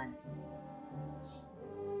Lirazan.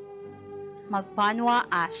 Magbanwa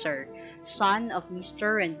Aser, son of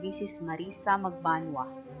Mr. and Mrs. Marisa Magbanwa.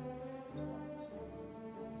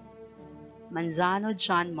 Manzano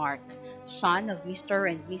John Mark, son of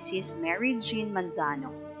Mr. and Mrs. Mary Jean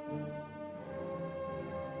Manzano.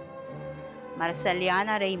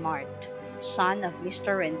 Marceliana Raymart, son of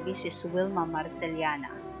Mr. and Mrs. Wilma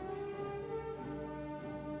Marceliana.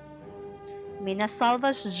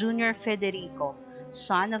 Minasalvas Jr. Federico,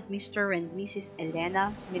 son of Mr. and Mrs.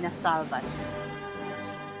 Elena Minasalvas.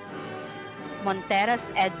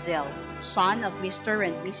 Monteras Edsel, son of Mr.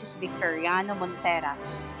 and Mrs. Victoriano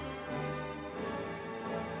Monteras.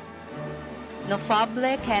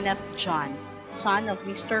 Nofable Kenneth John, son of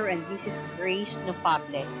Mr. and Mrs. Grace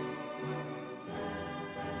Nofable.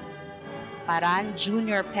 Paran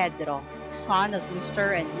Jr. Pedro, son of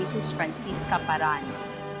Mr. and Mrs. Francisca Paran.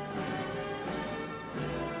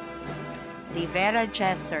 Rivera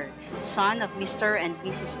Jesser, son of Mr. and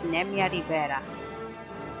Mrs. Nemia Rivera.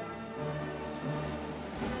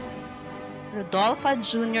 Rodolfa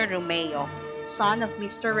Jr. Romeo, son of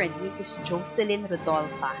Mr. and Mrs. Jocelyn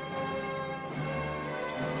Rodolfa.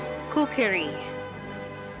 Cookery.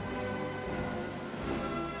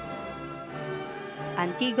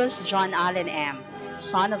 Antigos John Allen M.,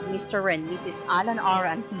 son of Mr. and Mrs. Alan R.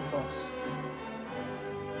 Antigos.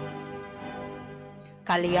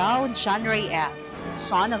 Callao John Ray F.,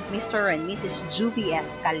 son of Mr. and Mrs. Juby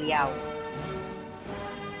S. Callao.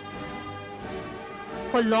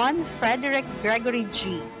 Colon Frederick Gregory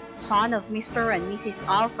G., son of Mr. and Mrs.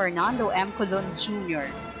 Al Fernando M. Colon Jr.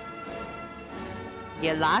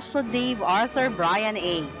 Gelaso Dave Arthur Brian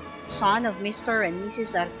A., son of Mr. and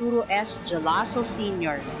Mrs. Arturo S. Gelaso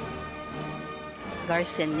Sr.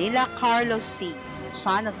 Garcinilla Carlos C.,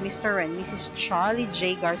 son of Mr. and Mrs. Charlie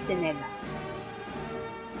J. Garcinilla.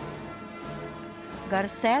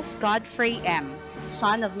 Garces Godfrey M.,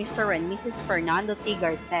 son of Mr. and Mrs. Fernando T.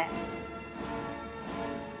 Garces.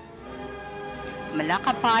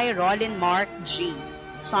 Malacapay Rollin Mark G.,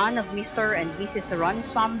 son of Mr. and Mrs.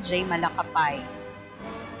 Ronsam J. Malacapay.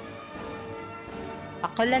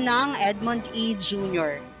 Pakulanang Edmond E.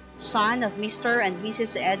 Jr., son of Mr. and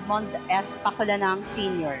Mrs. Edmond S. Pakulanang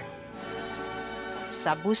Sr.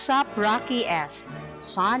 Sabusap Rocky S.,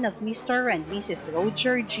 son of Mr. and Mrs.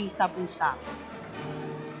 Roger G. Sabusap.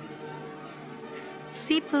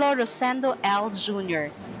 Ciplo Rosendo L. Jr.,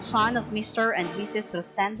 son of Mr. and Mrs.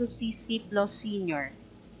 Rosendo C. Ciplo Sr.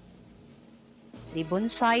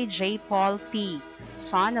 Ribunsay J. Paul P.,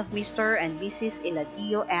 son of Mr. and Mrs.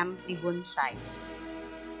 Eladio M. Ribunsay.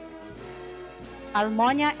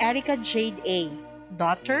 Almonia Erica Jade A.,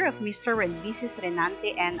 daughter of Mr. and Mrs.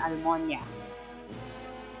 Renante N. Almonia.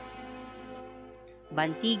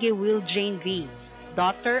 Bantigue Will Jane V.,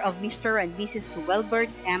 daughter of Mr. and Mrs. Welbert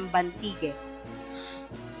M. Bantigue.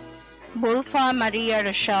 Bulfa Maria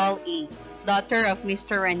Rochelle E., daughter of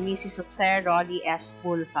Mr. and Mrs. Jose Rolly S.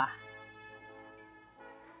 Bulfa.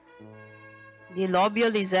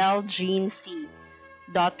 Dilobio Lizelle Jean C.,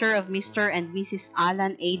 daughter of Mr. and Mrs.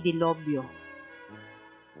 Alan A. Dilobio.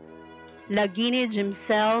 Lagini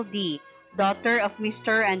Jimcel D., daughter of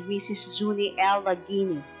Mr. and Mrs. Junie L.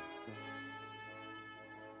 Lagini.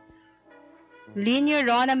 Linio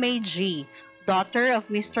Rona May G., daughter of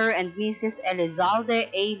Mr. and Mrs. Elizalde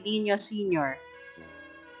A. Lino Sr.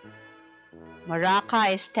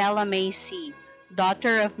 Moraca Estela May C.,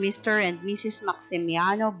 daughter of Mr. and Mrs.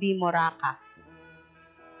 Maximiano B. Moraca.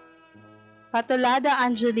 Patulada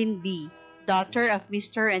Angeline B., daughter of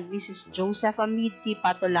Mr. and Mrs. Joseph Amid T.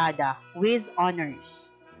 Patulada, with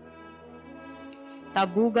honors.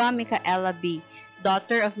 Tabuga Micaela B.,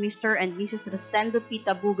 daughter of Mr. and Mrs. Rosendo P.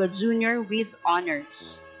 Tabuga Jr., with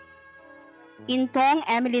honors. Intong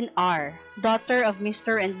Emeline R., daughter of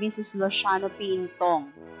Mr. and Mrs. Luciano P.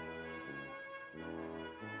 Intong.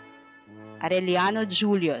 Arellano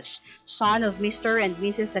Julius, son of Mr. and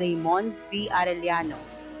Mrs. Raymond V. Arellano.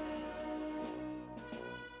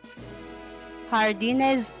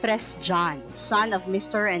 Cardenes Pres John, son of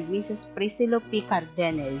Mr. and Mrs. Priscilo P.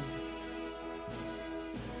 Cardenes.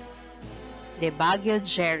 De Baguio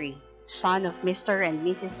Jerry, son of Mr. and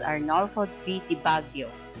Mrs. Arnolfo B. De Baguio.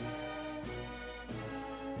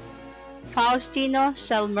 Faustino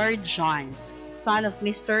Selmer John, son of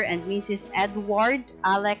Mr. and Mrs. Edward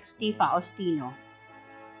Alex T. Faustino.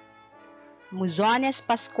 Muzones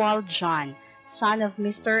Pascual John, son of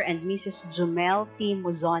Mr. and Mrs. Jumel T.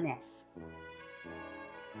 Muzones.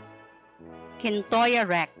 Quintoya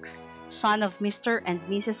Rex, son of Mr. and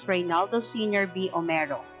Mrs. Reynaldo Sr. B.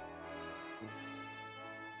 Omero.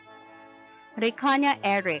 Recania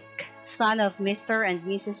Eric, son of Mr. and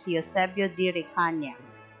Mrs. Eusebio D. Recania.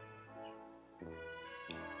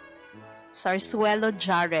 Sarsuelo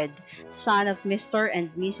Jared, son of Mr. and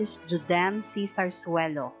Mrs. Judem C.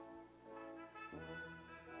 Sarsuelo.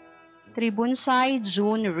 Tribunsay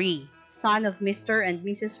June Ree, son of Mr. and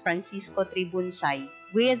Mrs. Francisco Tribunsay,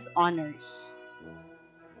 with honors.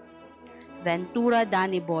 Ventura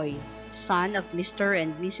Danny Boy, son of Mr.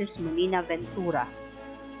 and Mrs. Molina Ventura.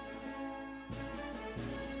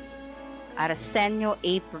 Arsenio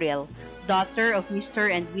April, daughter of Mr.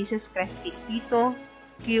 and Mrs. Crestipito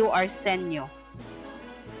Q. Arsenio.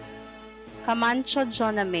 Camacho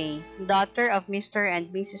Jonna May, daughter of Mr.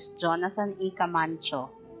 and Mrs. Jonathan E. Camacho.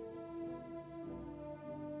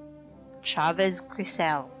 Chavez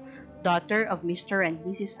Crisel, daughter of Mr. and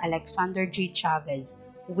Mrs. Alexander G. Chavez,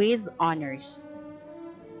 with honors.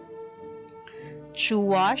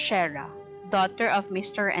 Chua Shera, daughter of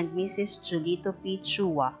Mr. and Mrs. Julito P.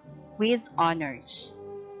 Chua, with honors.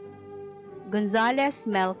 Gonzalez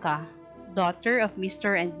Melca, daughter of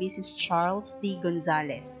Mr. and Mrs. Charles D.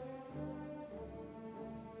 Gonzalez.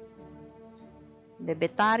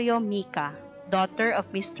 Libetario Mika, daughter of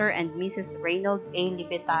Mr. and Mrs. Reynold A.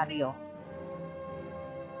 Libetario.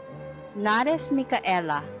 Nares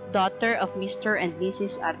Micaela, daughter of Mr. and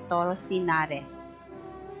Mrs. Arturo C. Nares.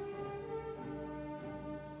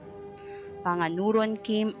 Panganuron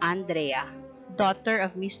Kim Andrea, daughter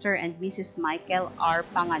of Mr. and Mrs. Michael R.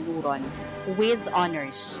 Panganuron, with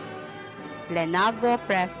honors. Plenago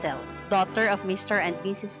Presel, daughter of Mr. and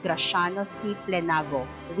Mrs. Graciano C. Plenago,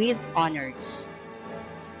 with honors.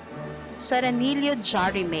 Serenilio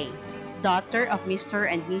Jarime, daughter of Mr.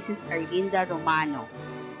 and Mrs. Erlinda Romano.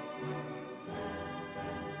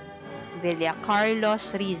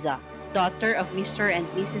 Villacarlos Riza, daughter of Mr. and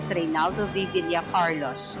Mrs. Reynaldo V.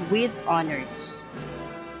 Villacarlos, with honors.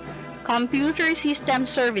 Computer System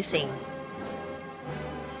Servicing.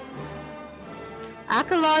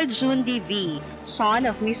 Aquilar June D. V., son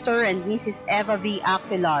of Mr. and Mrs. Eva V.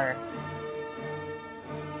 Aquilar.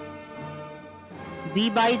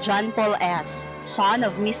 Bibay John Paul S., son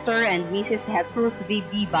of Mr. and Mrs. Jesus V.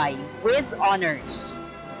 Bibay, with honors.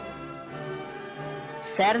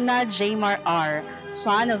 Serna Jamar R.,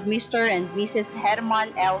 son of Mr. and Mrs.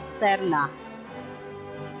 Herman L. Serna.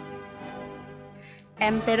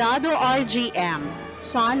 Emperado RGM,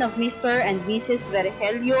 son of Mr. and Mrs.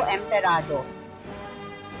 Virgilio Emperado.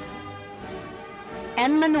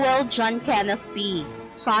 Emmanuel John Kenneth P.,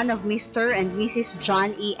 son of Mr. and Mrs.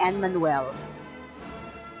 John E. Emmanuel.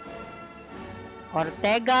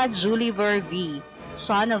 Ortega Julie Ver V.,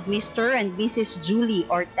 son of Mr. and Mrs. Julie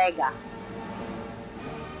Ortega.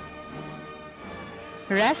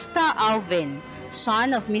 Resta Alvin,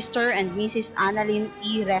 son of Mr. and Mrs. Annalyn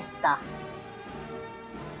E. Resta.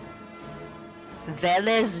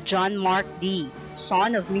 Velez John Mark D.,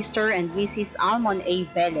 son of Mr. and Mrs. Almon A.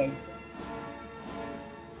 Velez.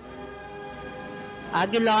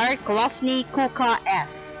 Aguilar Clofney Cuca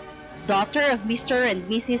S., daughter of Mr. and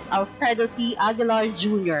Mrs. Alfredo T. Aguilar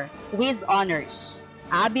Jr., with honors.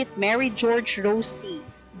 Abbott Mary George Rose T.,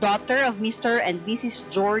 daughter of Mr. and Mrs.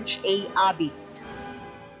 George A. Abbott.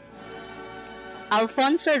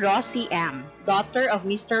 Alfonso Rossi M., daughter of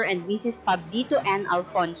Mr. and Mrs. Pablito N.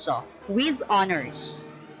 Alfonso, with honors.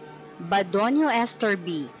 Badonio Esther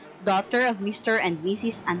B., daughter of Mr. and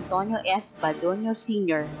Mrs. Antonio S. Badonio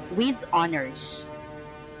Sr., with honors.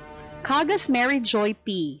 Cagas Mary Joy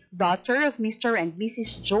P., daughter of Mr. and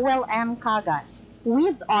Mrs. Joel M. Cagas,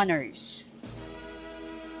 with honors.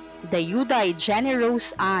 Dayuday Jenny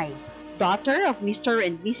Rose I., daughter of Mr.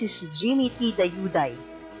 and Mrs. Jimmy T. Dayuday.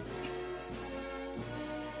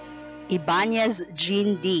 Ibanez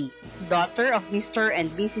Jean D., daughter of Mr.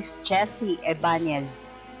 and Mrs. Jessie Ibanez.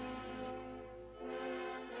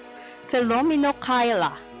 Filomeno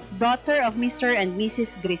Kyla, daughter of Mr. and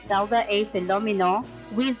Mrs. Griselda A. Filomeno,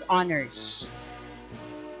 with honors.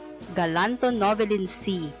 Galanto Novelin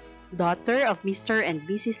C., daughter of Mr. and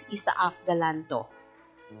Mrs. Isaac Galanto.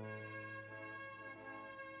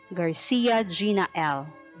 Garcia Gina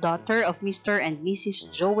L., daughter of Mr. and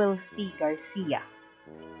Mrs. Joel C. Garcia.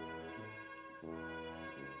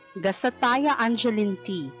 Gasataya Angeline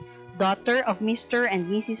T., daughter of Mr.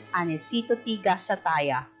 and Mrs. Anesito T.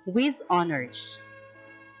 Gasataya, with honors.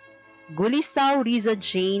 Gulisao Riza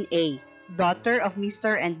Jane A., daughter of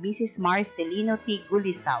Mr. and Mrs. Marcelino T.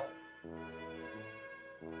 Gulisao.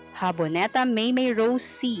 Haboneta Maymay Rose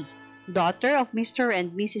C., daughter of Mr.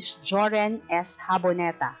 and Mrs. Joren S.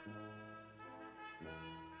 Haboneta.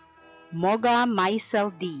 Moga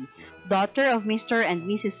Maisel D., daughter of Mr. and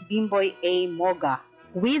Mrs. Bimboy A. Moga,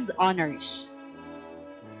 with honors.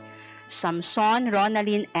 Samson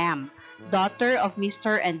Ronaldin M., daughter of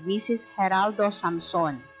Mr. and Mrs. Geraldo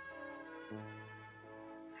Samson.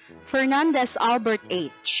 Fernandez Albert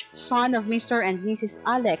H., son of Mr. and Mrs.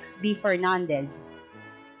 Alex B. Fernandez.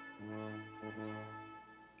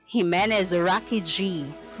 Jimenez Rocky G.,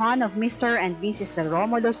 son of Mr. and Mrs.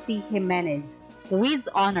 Romulo C. Jimenez, with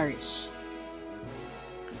honors.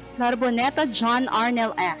 Larboneta John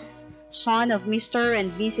Arnel S., son of Mr.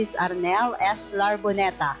 and Mrs. Arnel S.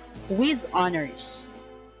 Larboneta, with honors.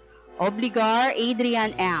 Obligar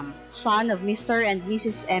Adrian M., son of Mr. and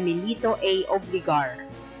Mrs. Emilito A. Obligar.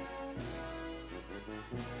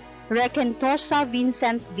 Requentosa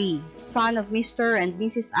Vincent B., son of Mr. and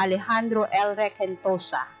Mrs. Alejandro L.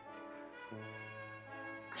 Requentosa.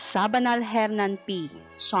 Sabanal Hernan P.,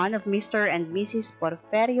 son of Mr. and Mrs.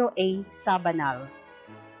 Porferio A. Sabanal.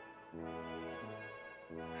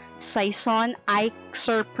 Saison Ike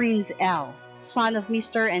Sir Prince L., son of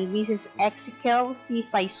Mr. and Mrs. Ezekiel C.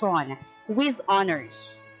 Saison, with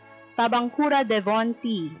honors. Tabangcura Devon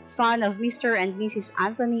T., son of Mr. and Mrs.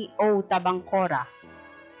 Anthony O. Tabangcora.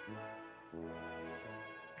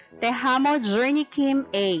 Tejamo Journey Kim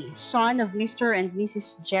A., son of Mr. and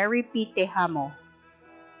Mrs. Jerry P. Tejamo.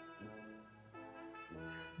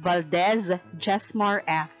 Valdez Jesmar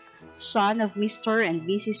F., son of Mr. and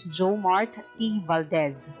Mrs. Joe Mart T.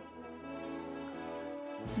 Valdez.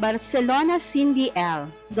 Barcelona Cindy L.,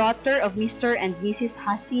 daughter of Mr. and Mrs.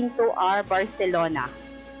 Jacinto R. Barcelona.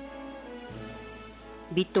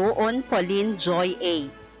 Bituon Pauline Joy A.,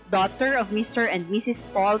 daughter of Mr. and Mrs.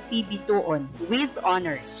 Paul P. Bituon, with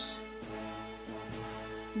honors.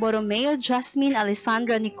 Borromeo Jasmine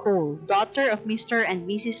Alessandra Nicole, daughter of Mr. and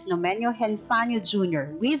Mrs. Nomenio Hensanio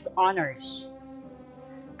Jr., with honors.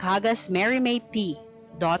 Cagas Mary May P.,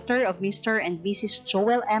 daughter of Mr. and Mrs.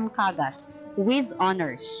 Joel M. Cagas, with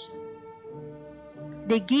honors.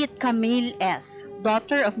 Digit Camille S.,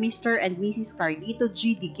 daughter of Mr. and Mrs. Carlito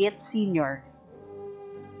G. Digit Sr.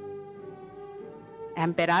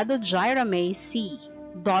 Emperado Jaira May C.,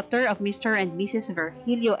 daughter of Mr. and Mrs.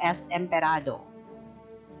 Virgilio S. Emperado.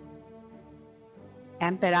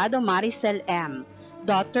 Emperado Maricel M.,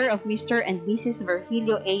 daughter of Mr. and Mrs.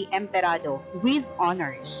 Virgilio A. Emperado, with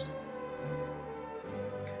honors.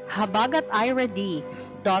 Habagat Ira D.,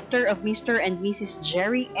 daughter of Mr. and Mrs.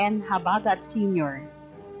 Jerry N. Habagat Sr.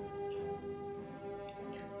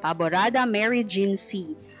 Paborada Mary Jean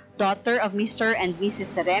C., daughter of Mr. and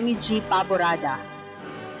Mrs. Remy G. Paborada.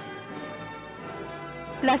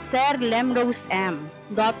 Placer Lemrose M.,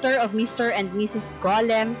 daughter of Mr. and Mrs.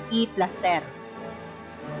 Golem E. Placer.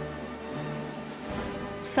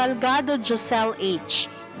 Salgado Josel H.,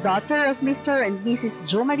 daughter of Mr. and Mrs.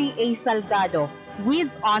 Jomari A. Salgado,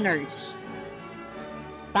 with honors.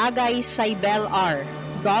 Tagay Saibel R.,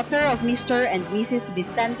 daughter of Mr. and Mrs.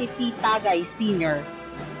 Vicente T. Tagay Sr.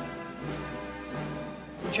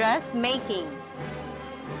 Dressmaking.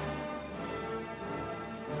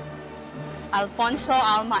 Alfonso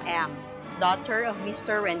Alma M., daughter of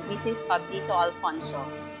Mr. and Mrs. Pablito Alfonso,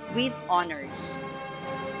 with honors.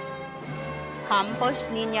 Campos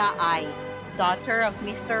Nina I., daughter of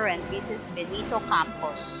Mr. and Mrs. Benito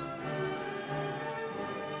Campos.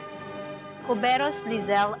 Cuberos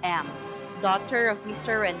Lizelle M., daughter of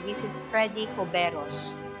Mr. and Mrs. Freddy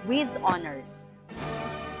Cuberos, with honors.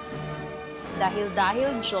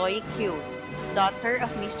 Dahil Joy Q, daughter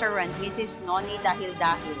of Mr. and Mrs. Noni Dahil.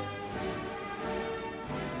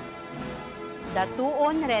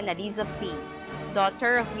 Datuon Renaliza P,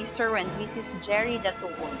 daughter of Mr. and Mrs. Jerry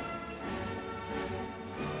Datuon.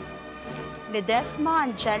 Ledesma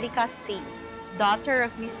Angelica C, daughter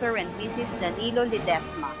of Mr. and Mrs. Danilo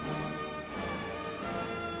Ledesma.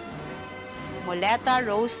 Moleta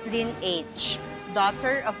Roslyn H,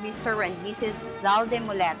 daughter of Mr. and Mrs. Zalde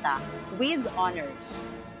Moleta, with honors.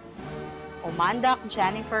 Omandak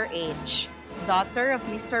Jennifer H, daughter of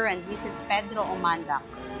Mr. and Mrs. Pedro Omandak,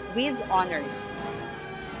 with honors.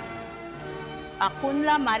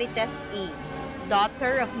 Acunla Marites E,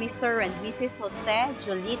 daughter of Mr. and Mrs. Jose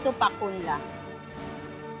Jolito Pacunla.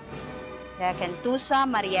 Rekentusa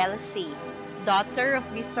Mariel C, daughter of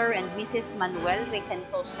Mr. and Mrs. Manuel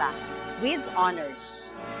Rekentosa, with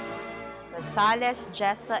honors. Rosales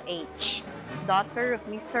Jessa H, daughter of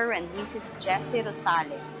Mr. and Mrs. Jesse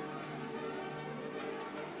Rosales.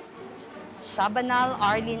 Sabanal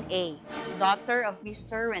Arlene A, daughter of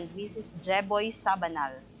Mr. and Mrs. Jeboy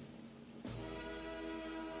Sabanal.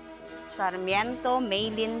 Sarmiento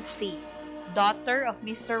Maylin C, daughter of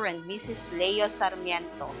Mr. and Mrs. Leo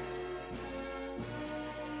Sarmiento.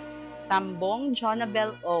 Tambong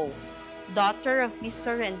Jonabel O, daughter of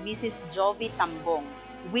Mr. and Mrs. Jovi Tambong,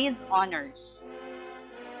 with honors.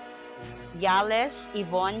 Yales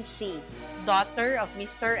Yvonne C, daughter of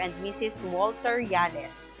Mr. and Mrs. Walter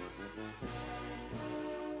Yales.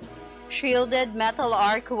 Shielded Metal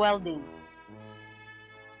Arc Welding.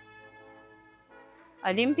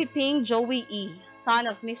 Alimpiping Joey E, son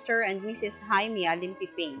of Mr. and Mrs. Jaime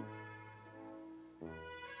Alimpiping.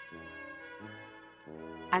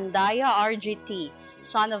 Andaya RGT,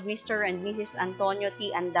 son of Mr. and Mrs. Antonio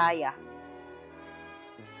T. Andaya.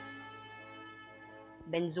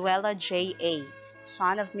 Benzuela J.A.,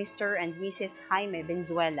 son of Mr. and Mrs. Jaime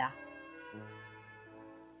Benzuela.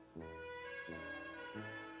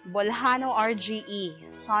 Bolhano RGE,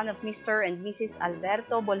 son of Mr. and Mrs.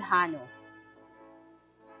 Alberto Bolhano.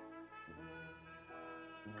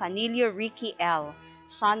 Canillo Ricky L.,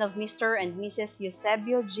 son of Mr. and Mrs.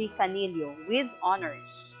 Eusebio G. Canillo, with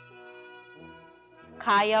honors.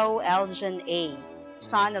 Cayao Eljan A.,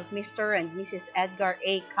 son of Mr. and Mrs. Edgar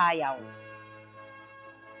A. Cayao.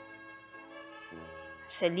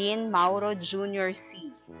 Celine Mauro Jr.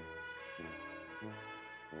 C.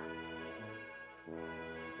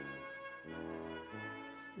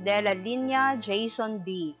 De la Línea Jason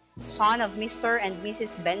D., son of Mr. and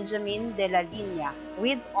Mrs. Benjamin De la Línea,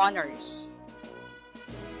 with honors.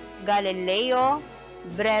 Galileo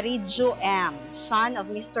Brerijo M., son of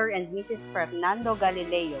Mr. and Mrs. Fernando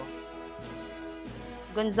Galileo.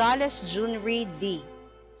 Gonzales Junri D.,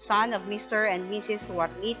 son of Mr. and Mrs.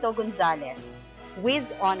 Warlito Gonzales, with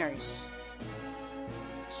honors.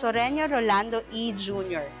 Soreño Rolando E.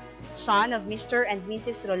 Jr., son of Mr. and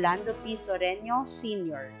Mrs. Rolando P. Soreño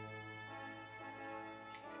Sr.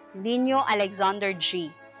 Lino Alexander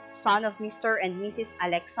G., son of Mr. and Mrs.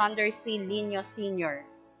 Alexander C. Lino Sr.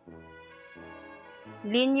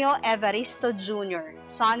 Lino Evaristo Jr.,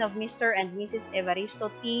 son of Mr. and Mrs.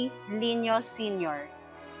 Evaristo T. Lino Sr.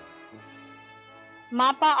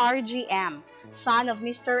 Mapa RGM, son of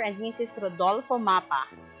Mr. and Mrs. Rodolfo Mapa.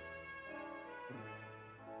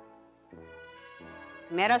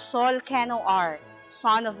 Merasol Keno R.,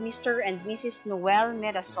 son of Mr. and Mrs. Noel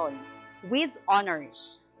Merasol, with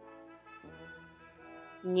honors.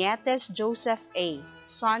 Nietes Joseph A.,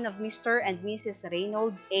 son of Mr. and Mrs.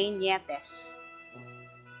 Reynold A. Nietes.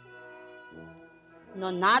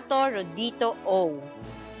 Nonato Rodito O.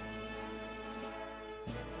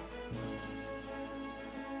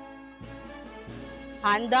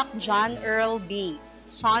 Pandak John Earl B.,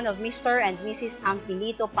 son of Mr. and Mrs.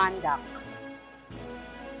 Angelito Pandak.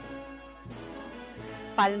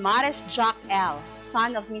 Palmares Jack L.,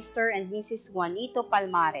 son of Mr. and Mrs. Juanito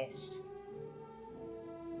Palmares.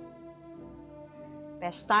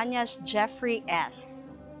 Pestañas Jeffrey S.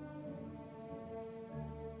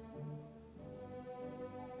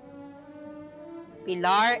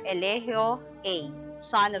 Pilar Elegio A.,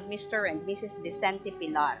 son of Mr. and Mrs. Vicente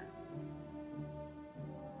Pilar.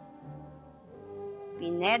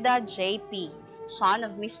 Pineda J.P., son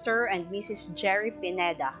of Mr. and Mrs. Jerry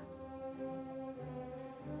Pineda.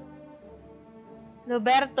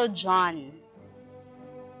 Roberto John.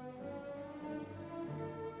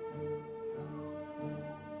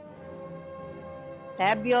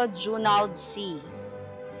 Tebio Junald C.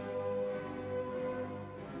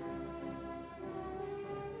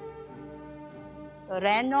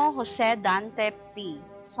 Toreno Jose Dante P.,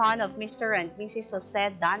 son of Mr. and Mrs.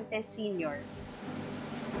 Jose Dante Sr.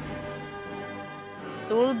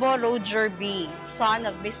 Tulbo Roger B., son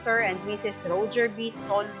of Mr. and Mrs. Roger B.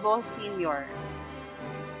 Tolbo Sr.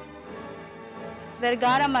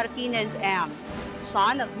 Vergara Martinez M.,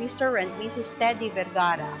 son of Mr. and Mrs. Teddy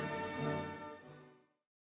Vergara.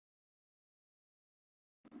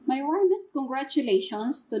 My warmest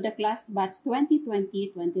congratulations to the class batch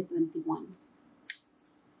 2020-2021.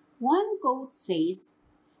 One quote says,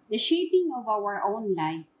 "The shaping of our own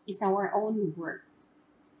life is our own work.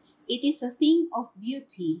 It is a thing of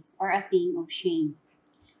beauty or a thing of shame,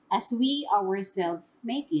 as we ourselves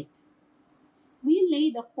make it. We lay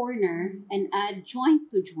the corner and add joint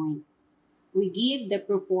to joint. We give the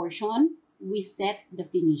proportion, we set the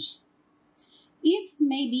finish. It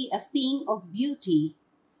may be a thing of beauty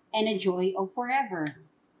and a joy of forever.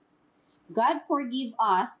 God forgive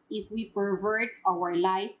us if we pervert our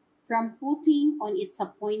life from putting on its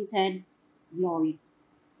appointed glory."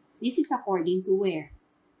 This is according to Ware.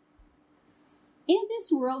 In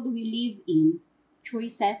this world we live in,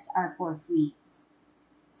 choices are for free.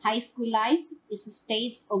 High school life is a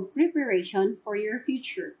stage of preparation for your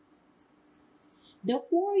future. The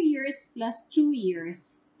 4 years plus 2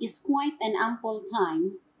 years is quite an ample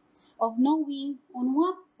time of knowing on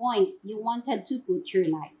what point you wanted to put your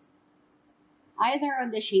life, either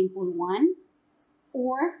on the shameful one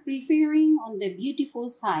or preferring on the beautiful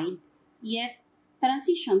side, yet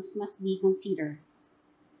transitions must be considered.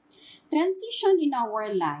 Transition in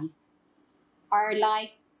our life are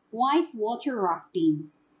like white water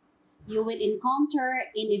rafting. You will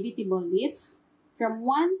encounter inevitable leaps from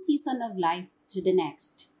one season of life to the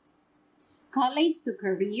next. College to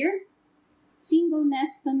career,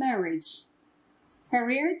 singleness to marriage,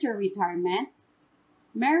 career to retirement,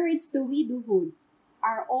 marriage to widowhood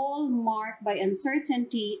are all marked by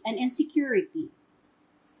uncertainty and insecurity.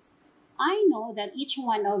 I know that each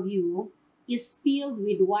one of you is filled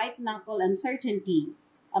with white-knuckle uncertainty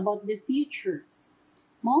about the future,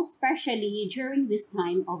 most especially during this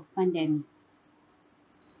time of pandemic.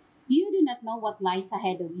 You do not know what lies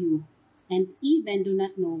ahead of you, and even do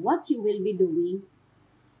not know what you will be doing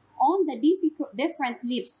on the different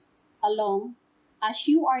leaps along as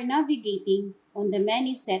you are navigating on the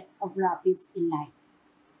many set of rapids in life.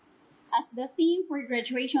 As the theme for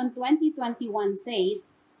graduation 2021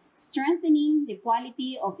 says, strengthening the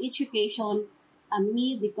quality of education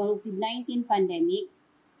amid the COVID-19 pandemic,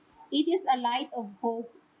 it is a light of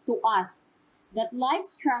hope to us that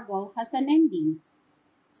life's struggle has an ending.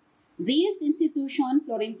 This institution,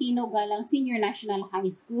 Florentino Galang Senior National High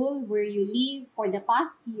School, where you live for the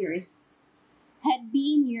past years, had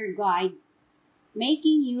been your guide,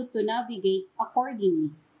 making you to navigate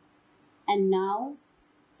accordingly. And now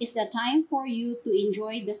is the time for you to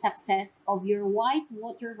enjoy the success of your white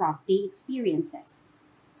water rafting experiences.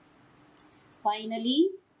 Finally,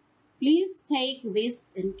 please take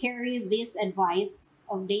this and carry this advice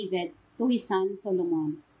of David to his son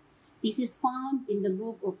Solomon. This is found in the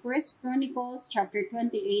book of 1 Chronicles chapter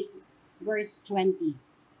 28, verse 20.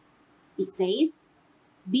 It says,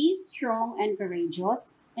 "Be strong and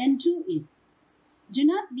courageous, and do it. Do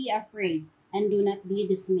not be afraid, and do not be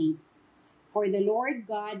dismayed. For the Lord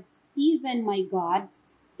God, even my God,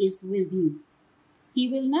 is with you.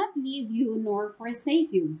 He will not leave you nor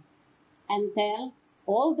forsake you, until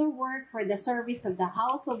all the work for the service of the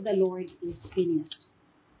house of the Lord is finished."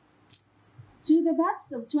 To the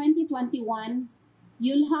batch of 2021,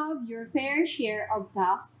 you'll have your fair share of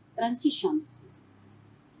tough transitions.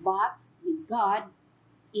 But with God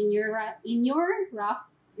in your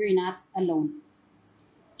raft, you're not alone.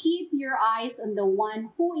 Keep your eyes on the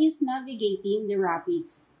one who is navigating the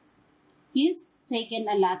rapids. He's taken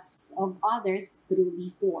a lot of others through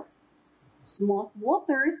before. Smooth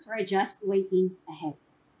waters are just waiting ahead.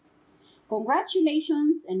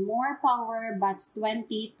 Congratulations and more power, batch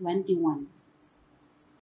 2021.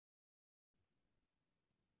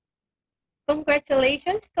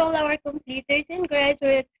 Congratulations to all our completers and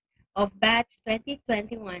graduates of batch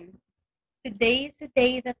 2021. Today is the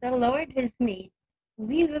day that the Lord has made.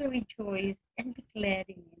 We will rejoice and be glad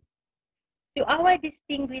in it. To our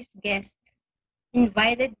distinguished guests,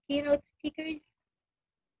 invited keynote speakers,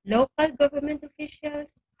 local government officials,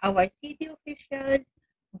 our city officials,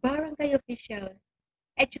 barangay officials,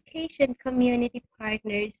 education community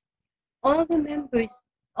partners, all the members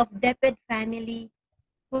of DepEd family,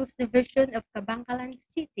 whose division of Kabangkalan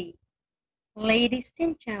City, ladies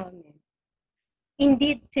and gentlemen.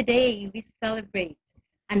 Indeed, today we celebrate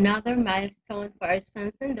another milestone for our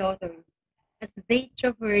sons and daughters as they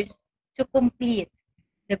traverse to complete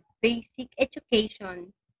the basic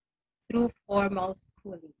education through formal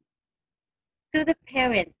schooling. To the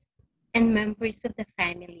parents and members of the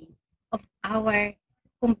family of our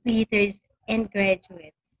completers, and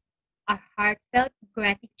graduates, a heartfelt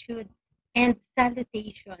gratitude and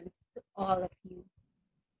salutations to all of you.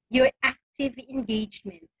 Your active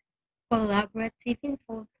engagement, collaborative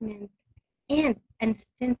involvement, and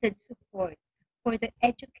unstinted support for the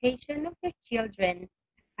education of your children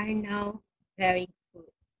are now bearing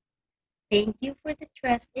fruit. Thank you for the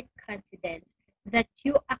trust and confidence that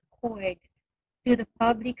you accord to the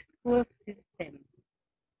public school system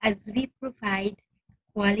as we provide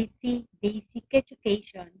quality basic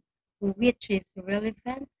education which is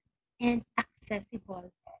relevant and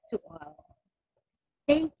accessible to all.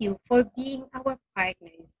 Thank you for being our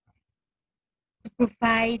partners to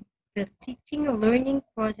provide the teaching and learning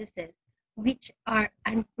processes which are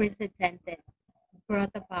unprecedented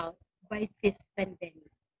brought about by this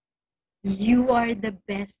pandemic. You are the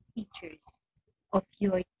best teachers of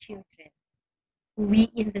your children.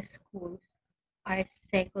 We in the schools are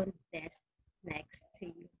second best next to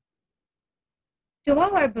you. To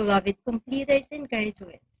our beloved completers and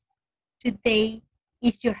graduates, today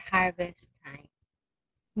is your harvest time.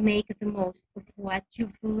 Make the most of what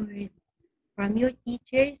you've learned from your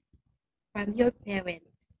teachers, from your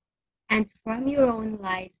parents, and from your own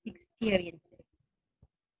life's experiences.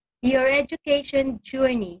 Your education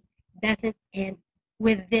journey doesn't end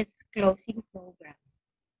with this closing program.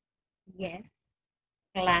 Yes,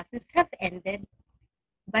 classes have ended,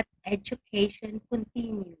 but education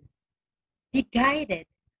continues. Be guided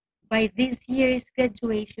by this year's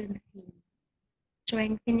graduation theme,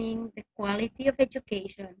 strengthening the quality of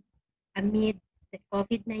education amid the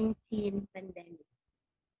COVID-19 pandemic.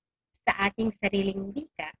 Sa ating sariling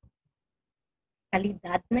wika,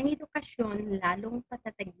 kalidad ng edukasyon lalong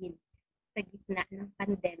patatagin sa gitna ng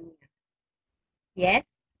pandemya. Yes,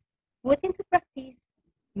 put into practice,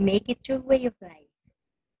 make it your way of life.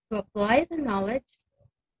 To apply the knowledge,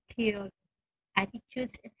 skills,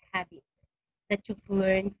 attitudes, and habits that you've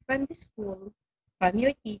learned from the school, from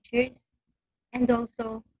your teachers, and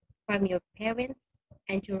also from your parents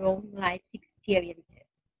and your own life's experiences.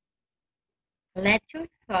 Let your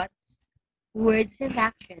thoughts, words, and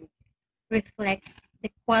actions reflect the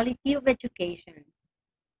quality of education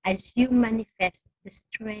as you manifest the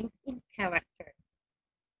strength in character.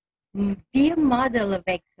 Be a model of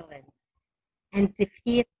excellence and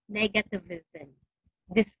defeat negativism,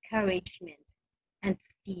 discouragement, and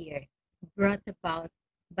fear brought about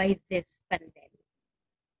by this pandemic.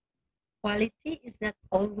 Quality is not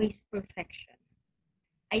always perfection.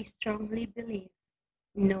 I strongly believe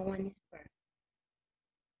no one is perfect.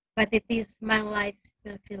 But it is my life's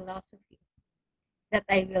philosophy that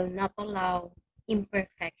I will not allow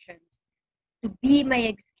imperfections to be my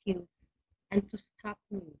excuse and to stop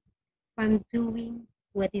me from doing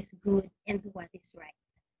what is good and what is right.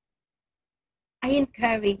 I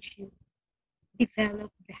encourage you to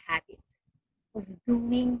develop the habit of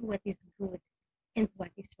doing what is good and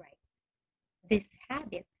what is right. This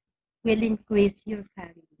habit will increase your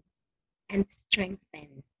value and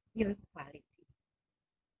strengthen your quality.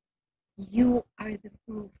 You are the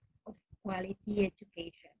proof of quality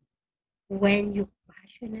education when you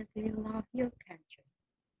passionately love your country,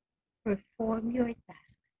 perform your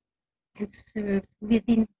tasks, and serve with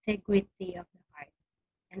integrity of the heart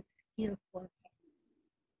and skillful hand,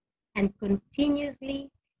 and continuously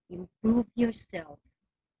improve yourself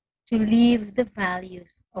to live the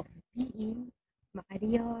values of being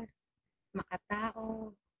makadiyos,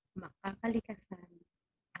 makatao, makakalikasan,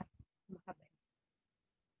 at makabansa.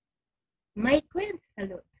 My grand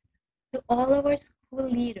salute to all our school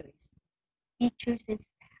leaders, teachers, and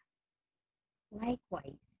staff.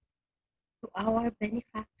 Likewise, to our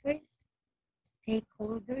benefactors,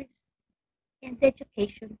 stakeholders, and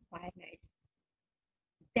education partners.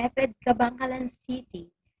 DepEd Cabangalan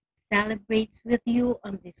City celebrates with you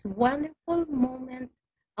on this wonderful moment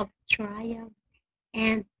of triumph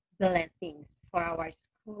and blessings for our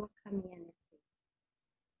school community.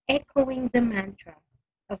 Echoing the mantra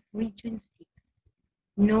of Region 6,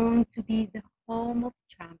 known to be the home of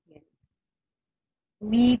champions,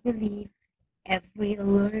 we believe every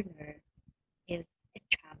learner is a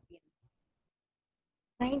champion.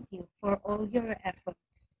 Thank you for all your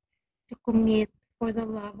efforts to commit for the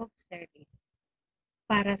love of service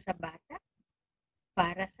para sa bata,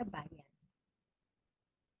 para sa bayan.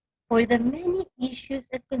 For the many issues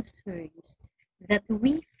and concerns that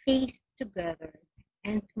we faced together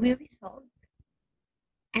and we resolved,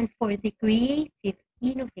 and for the creative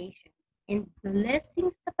innovations and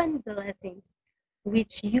blessings upon blessings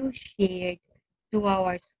which you shared to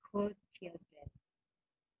our school children.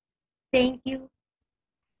 Thank you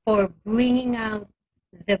for bringing out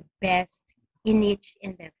the best in each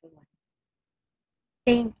and everyone.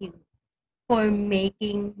 Thank you for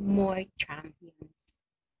making more champions.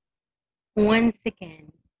 Once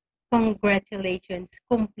again, congratulations,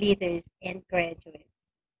 completers and graduates.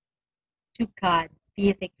 To God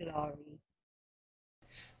be the glory.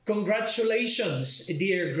 Congratulations,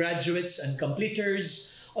 dear graduates and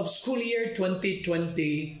completers of school year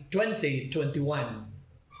 2020-2021.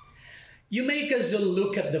 You make us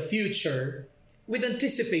look at the future with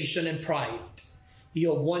anticipation and pride.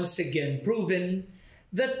 You have once again proven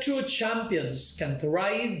that true champions can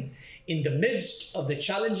thrive in the midst of the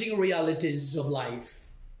challenging realities of life.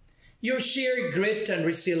 Your sheer grit and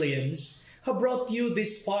resilience have brought you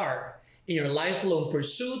this far in your lifelong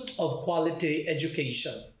pursuit of quality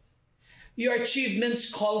education. Your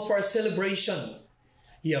achievements call for a celebration.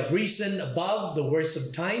 You have risen above the worst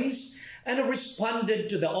of times and have responded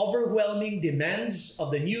to the overwhelming demands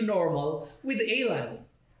of the new normal with elan.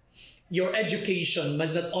 Your education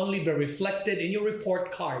must not only be reflected in your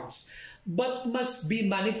report cards, but must be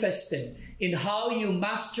manifested in how you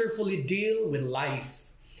masterfully deal with life,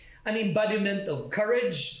 an embodiment of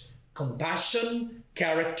courage, compassion,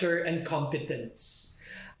 character, and competence.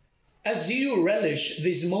 As you relish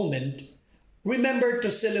this moment, remember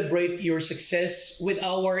to celebrate your success with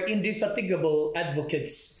our indefatigable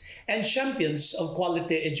advocates and champions of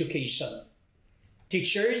quality education.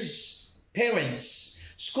 Teachers, parents,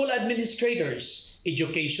 school administrators,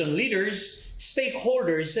 education leaders,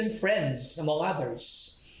 stakeholders, and friends, among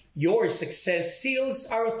others. Your success seals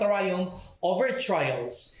our triumph over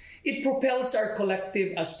trials. It propels our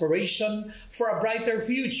collective aspiration for a brighter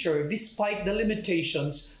future despite the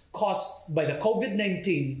limitations caused by the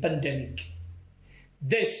COVID-19 pandemic.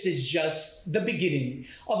 This is just the beginning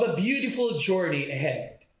of a beautiful journey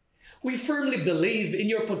ahead. We firmly believe in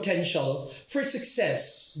your potential for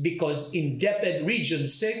success because in DepEd Region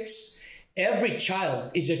 6, every child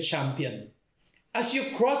is a champion. As you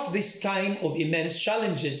cross this time of immense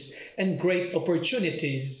challenges and great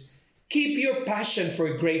opportunities, keep your passion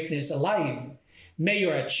for greatness alive. May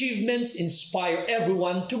your achievements inspire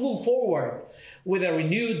everyone to move forward with a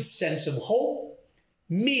renewed sense of hope,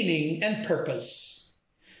 meaning, and purpose.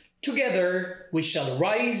 Together, we shall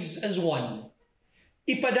rise as one.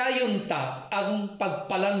 Ipadayon ta ang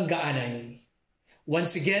pagpalanggaanay.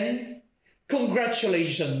 Once again,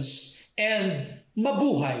 congratulations and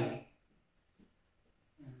mabuhay!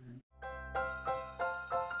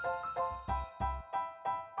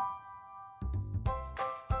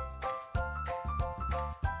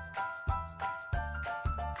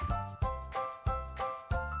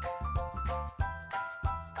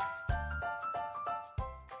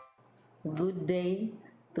 Good day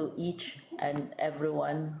to each and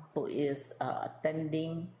everyone who is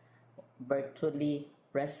attending virtually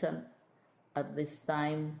present at this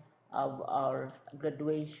time of our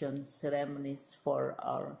graduation ceremonies for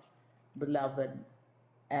our beloved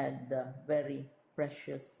and very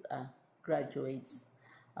precious graduates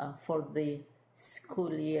for the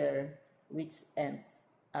school year which ends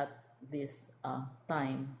at this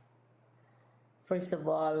time. First of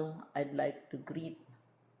all, I'd like to greet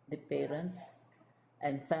the parents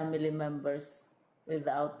and family members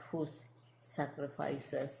without whose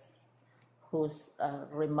sacrifices, whose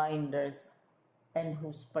reminders, and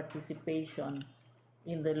whose participation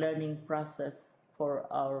in the learning process for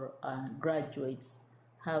our graduates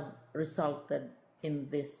have resulted in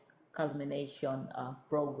this culmination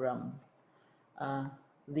program.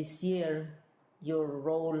 This year, your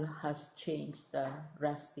role has changed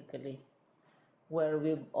drastically, where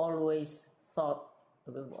we've always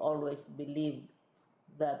believed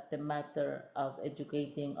that the matter of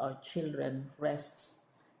educating our children rests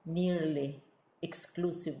nearly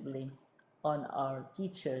exclusively on our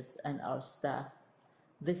teachers and our staff.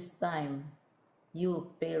 This time,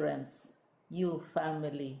 you parents, you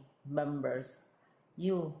family members,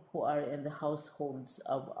 you who are in the households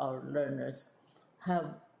of our learners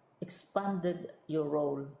have expanded your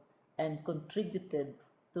role and contributed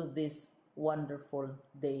to this wonderful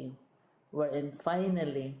day wherein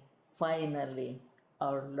finally,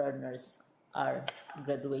 our learners are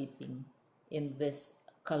graduating in this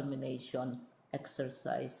culmination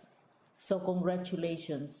exercise. So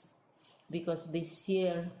congratulations, because this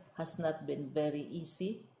year has not been very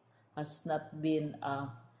easy, has not been a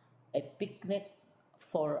picnic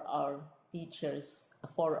for our teachers,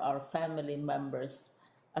 for our family members,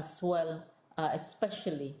 as well,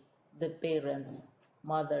 especially the parents,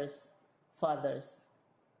 mothers, fathers,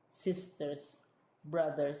 sisters,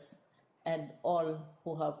 brothers, and all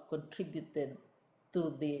who have contributed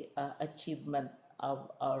to the achievement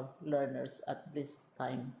of our learners at this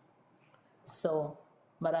time. So,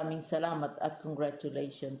 maraming salamat at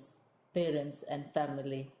congratulations parents and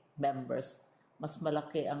family members. Mas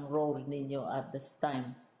malaki ang role ninyo at this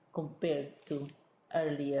time compared to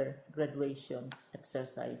earlier graduation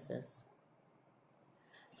exercises.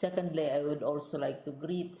 Secondly, I would also like to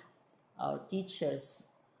greet our teachers,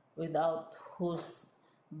 without whose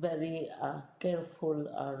very careful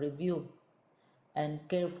review and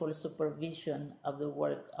careful supervision of the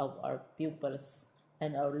work of our pupils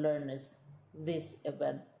and our learners, this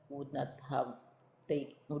event would not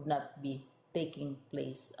be taking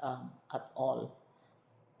place at all.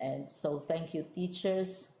 And so thank you,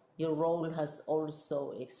 teachers. Your role has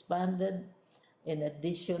also expanded in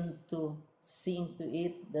addition to seeing to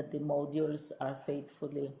it that the modules are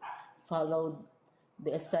faithfully followed,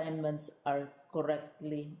 the assignments are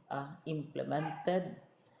correctly implemented,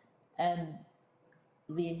 and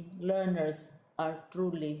the learners are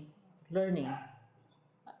truly learning.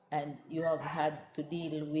 And you have had to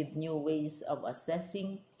deal with new ways of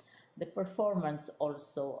assessing the performance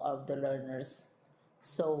also of the learners.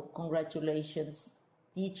 So congratulations,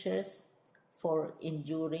 teachers, for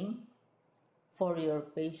enduring, for your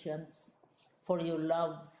patience, for your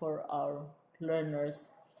love for our learners,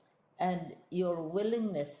 and your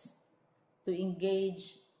willingness to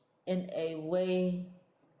engage in a way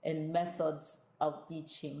and methods of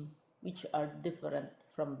teaching which are different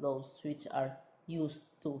from those which are used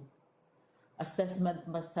to. Assessment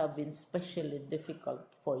must have been especially difficult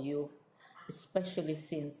for you, especially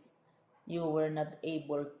since you were not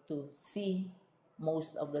able to see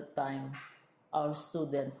most of the time our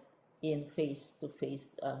students in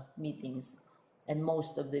face-to-face meetings, and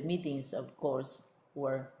most of the meetings, of course,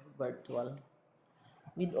 were virtual.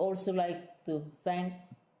 We'd also like to thank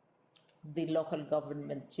the local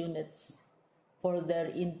government units for their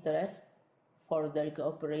interest, for their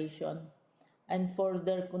cooperation, and for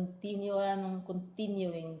their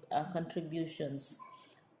continuing contributions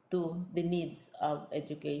to the needs of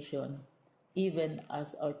education, even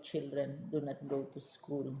as our children do not go to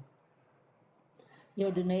school.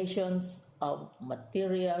 Your donations of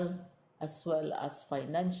material as well as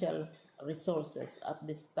financial resources at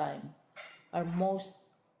this time are most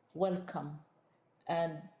welcome,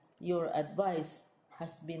 and your advice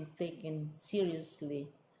has been taken seriously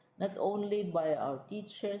not only by our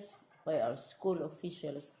teachers, by our school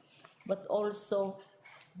officials, but also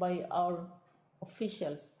by our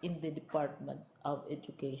officials in the Department of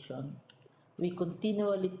Education. We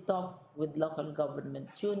continually talk with local government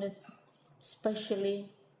units, especially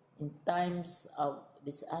in times of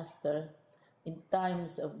disaster, in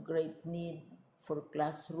times of great need for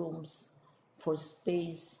classrooms, for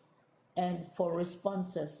space, and for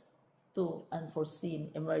responses to unforeseen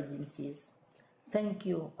emergencies. Thank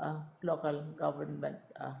you, local government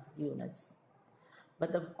units.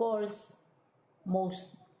 But of course,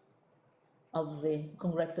 most of the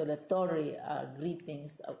congratulatory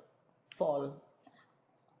greetings fall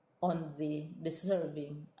on the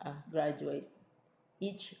deserving graduate.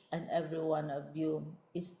 Each and every one of you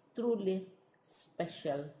is truly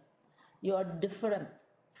special. You are different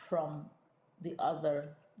from the other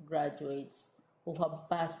graduates who have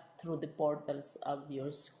passed through the portals of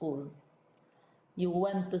your school. You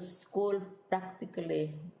went to school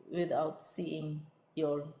practically without seeing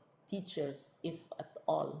your teachers, if at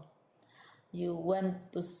all. You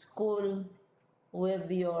went to school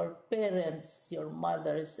with your parents, your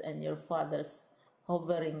mothers, and your fathers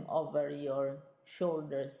hovering over your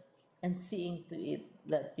shoulders and seeing to it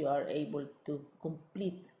that you are able to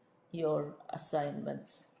complete your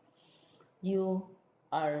assignments. You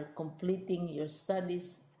are completing your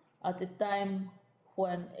studies at a time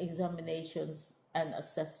when examinations and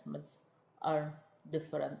assessments are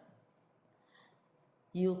different.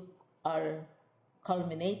 You are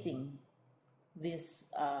culminating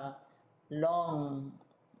these long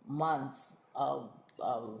months of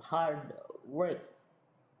hard work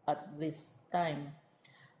at this time,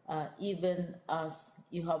 even as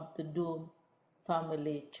you have to do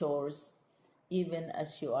family chores, even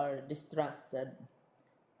as you are distracted,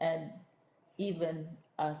 and even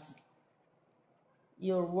as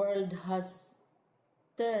your world has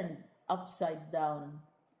turned upside down,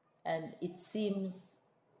 and it seems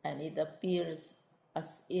and it appears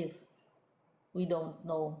as if we don't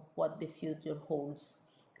know what the future holds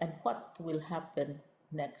and what will happen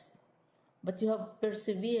next. But you have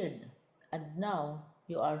persevered, and now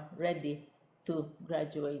you are ready to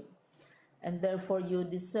graduate. And therefore, you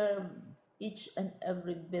deserve each and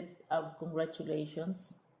every bit of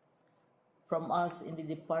congratulations from us in the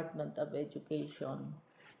Department of Education,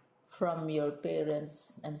 from your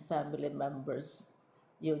parents and family members,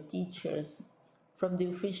 your teachers, from the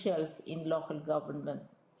officials in local government,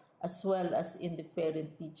 as well as in the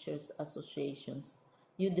Parent Teachers Associations.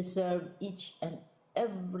 You deserve each and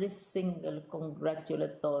every single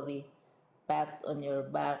congratulatory pat on your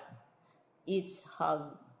back, each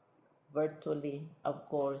hug virtually, of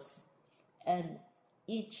course, and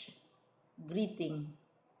each greeting,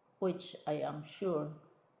 which I am sure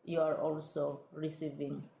you are also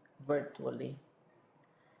receiving virtually.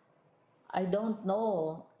 I don't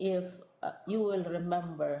know if you will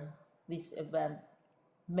remember this event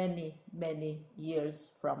many years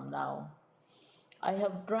from now. I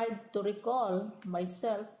have tried to recall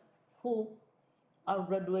myself who our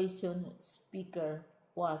graduation speaker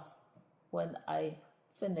was when I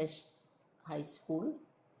finished high school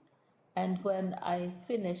and when I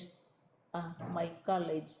finished my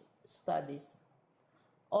college studies.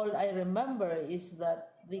 All I remember is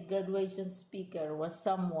that the graduation speaker was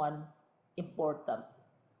someone important,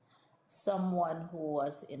 someone who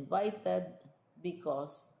was invited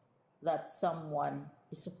because that someone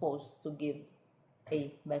is supposed to give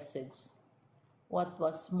a message. What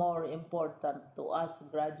was more important to us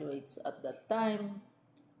graduates at that time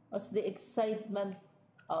was the excitement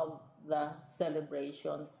of the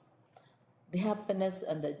celebrations, the happiness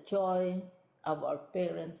and the joy of our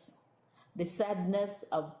parents, the sadness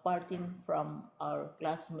of parting from our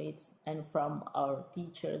classmates and from our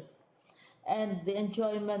teachers, and the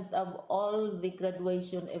enjoyment of all the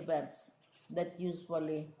graduation events that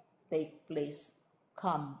usually take place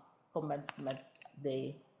come commencement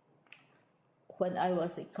day. When I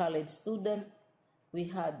was a college student, we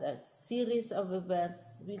had a series of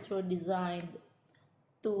events which were designed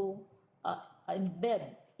to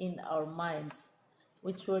embed in our minds,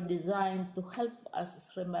 which were designed to help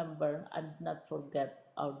us remember and not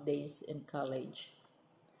forget our days in college.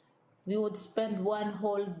 We would spend one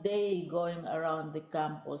whole day going around the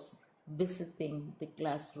campus, visiting the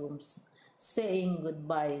classrooms, saying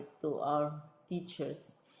goodbye to our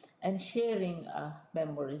teachers, and sharing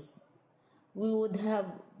memories. We would have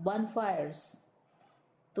bonfires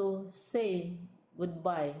to say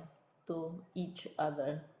goodbye to each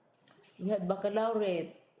other. We had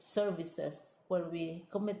baccalaureate services where we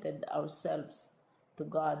committed ourselves to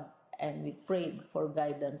God and we prayed for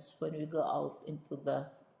guidance when we go out into the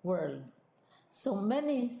world. So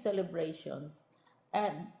many celebrations,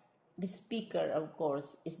 and the speaker, of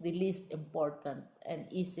course, is the least important and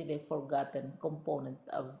easily forgotten component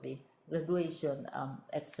of the graduation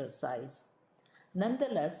exercise.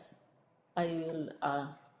 Nonetheless, I will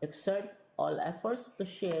exert all efforts to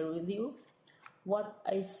share with you what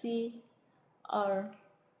I see are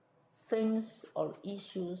things or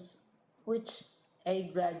issues which a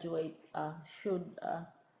graduate should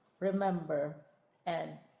remember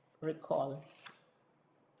and recall.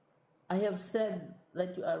 I have said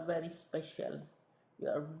that you are very special. You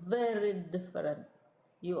are very different.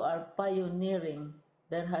 You are pioneering.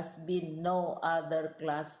 There has been no other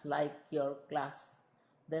class like your class.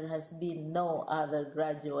 There has been no other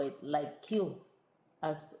graduate like you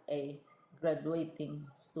as a graduating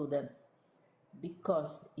student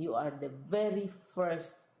because you are the very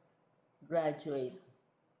first graduate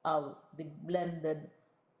of the blended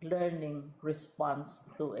learning response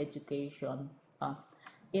to education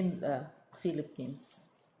in the Philippines.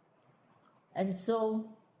 And so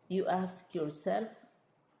you ask yourself,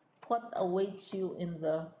 what awaits you in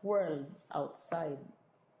the world outside?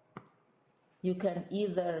 You can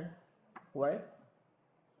either work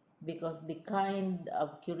because the kind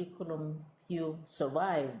of curriculum you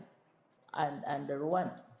survive and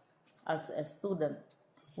underwent as a student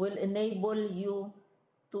will enable you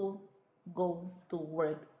to go to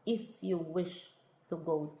work if you wish to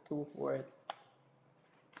go to work.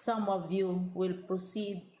 Some of you will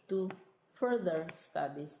proceed to further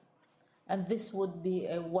studies, and this would be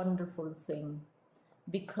a wonderful thing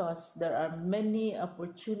because there are many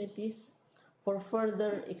opportunities for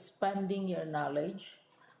further expanding your knowledge,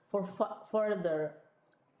 for further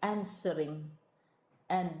answering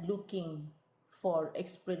and looking for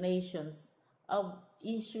explanations of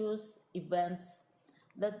issues, events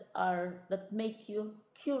that make you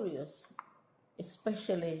curious,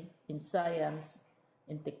 especially in science,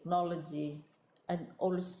 in technology, and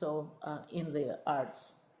also in the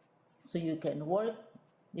arts. So you can work,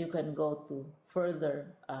 you can go to further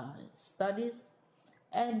studies,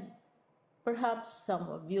 and perhaps some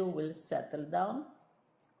of you will settle down,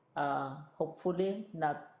 hopefully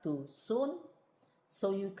not too soon,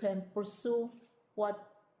 so you can pursue what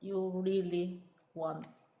you really want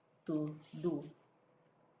to do.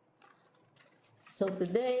 So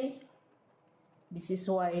today, this is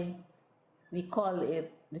why we call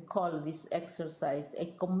this exercise a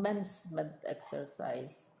commencement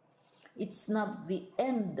exercise. It's not the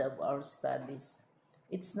end of our studies.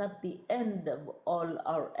 It's not the end of all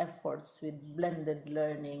our efforts with blended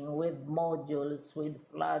learning, with modules, with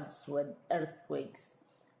floods, with earthquakes,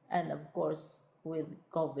 and of course with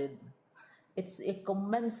COVID. It's a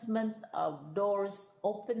commencement of doors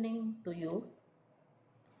opening to you.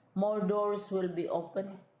 More doors will be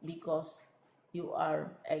opened because you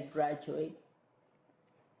are a graduate.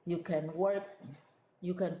 You can work,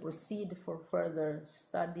 you can proceed for further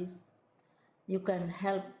studies, you can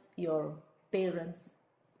help your parents,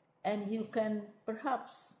 and you can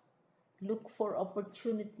perhaps look for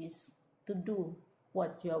opportunities to do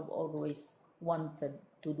what you have always wanted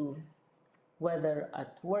to do, whether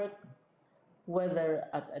at work, whether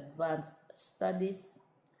at advanced studies,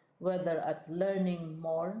 whether at learning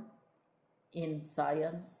more in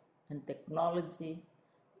science and technology,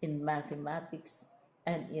 in mathematics,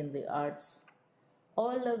 and in the arts.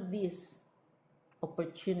 All of these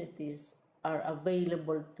opportunities are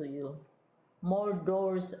available to you. More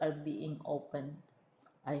doors are being opened.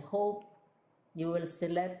 I hope you will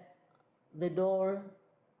select the door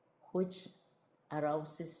which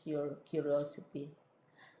arouses your curiosity,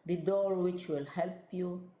 the door which will help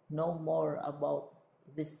you know more about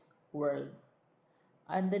this world,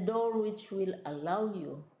 and the door which will allow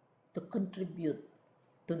you to contribute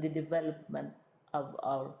to the development of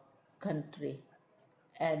our country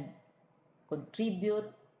and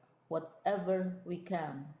contribute whatever we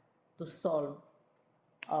can to solve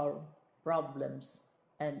our problems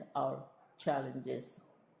and our challenges.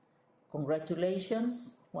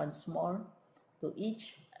 Congratulations once more to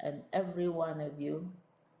each and every one of you.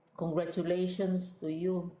 Congratulations to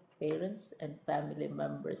you, parents and family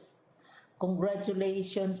members.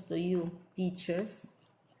 Congratulations to you, teachers.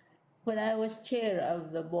 When I was chair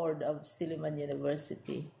of the board of Silliman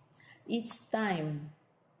University, each time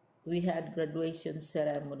we had graduation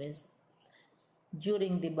ceremonies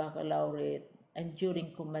during the baccalaureate and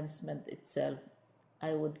during commencement itself,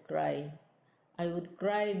 I would cry. I would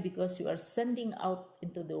cry because you are sending out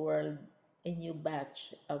into the world a new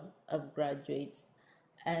batch of graduates,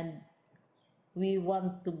 and we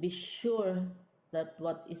want to be sure that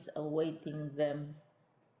what is awaiting them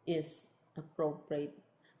is appropriate.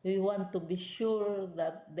 We want to be sure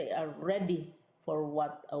that they are ready for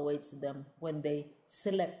what awaits them when they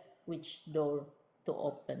select which door to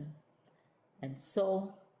open. And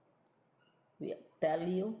so we tell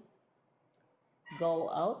you, go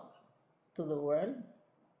out to the world,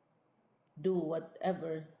 do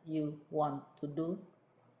whatever you want to do.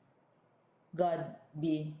 God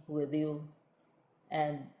be with you,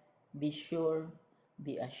 and be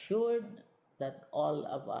assured that all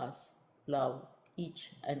of us love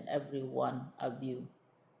each and every one of you.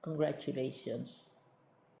 Congratulations.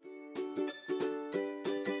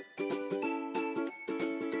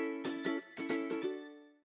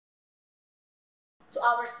 To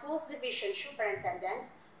our Schools Division Superintendent,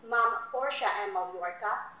 Ma'am Portia M.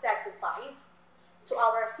 Mallorca, CESU 5. To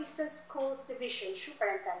our Assistant Schools Division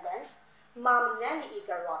Superintendent, Ma'am Nelly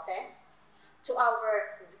Igarote. To our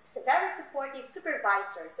very supportive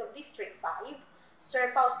supervisors of District 5,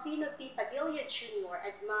 Sir Faustino T. Padilla Jr.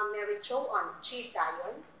 and Ma'am Mary Joanne G.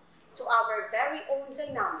 Dayon. To our very own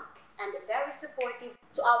dynamic and very supportive,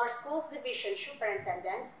 to our Schools Division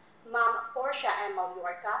Superintendent, Ma'am Portia M.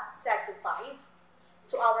 Mallorca, CESU 5.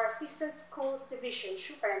 To our Assistant Schools Division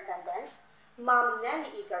Superintendent, Ma'am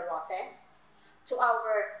Nelly Igarote. To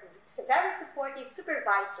our very supportive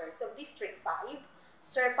supervisors of District 5,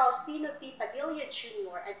 Sir Faustino T. Padilla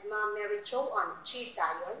Jr. and Ma'am Mary Joanne G.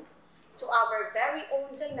 Dayon. To our very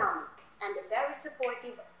own dynamic and very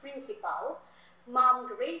supportive principal, Ma'am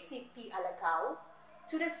Gracie P. Alagao.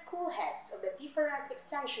 To the school heads of the different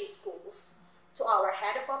extension schools, to our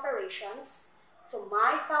head of operations, to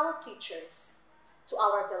my fellow teachers, to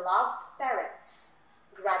our beloved parents,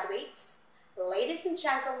 graduates, ladies and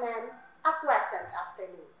gentlemen, a pleasant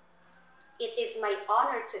afternoon. It is my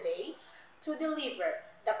honor today to deliver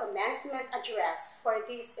the commencement address for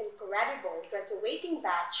this incredible graduating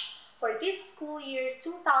batch for this school year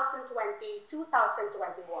 2020-2021.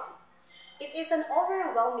 It is an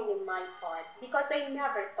overwhelming in my part because I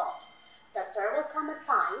never thought that there will come a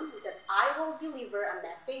time that I will deliver a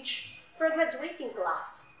message for a graduating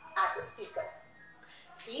class as a speaker.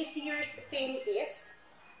 This year's theme is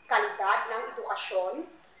Kalidad ng Edukasyon,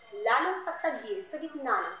 lalong patagin sa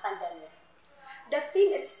gitna ng pandemya. The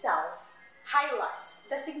theme itself highlights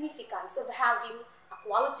the significance of having a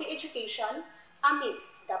quality education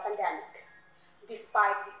amidst the pandemic.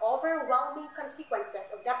 Despite the overwhelming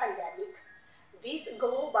consequences of the pandemic, this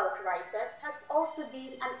global crisis has also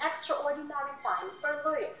been an extraordinary time for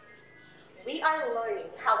learning. We are learning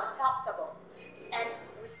how adaptable and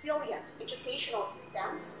resilient educational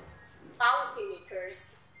systems,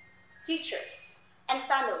 policymakers, teachers, and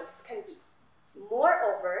families can be.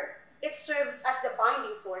 Moreover, it serves as the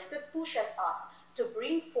binding force that pushes us to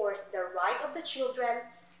bring forth the right of the children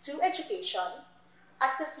to education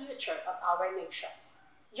as the future of our nation.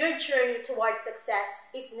 Your journey towards success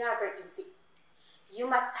is never easy. You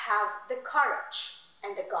must have the courage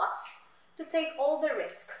and the guts to take all the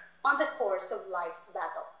risk on the course of life's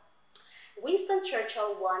battle. Winston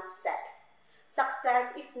Churchill once said,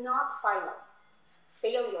 "Success is not final.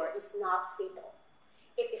 Failure is not fatal.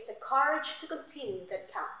 It is the courage to continue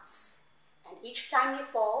that counts. And each time you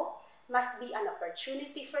fall must be an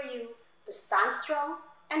opportunity for you to stand strong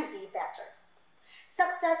and be better."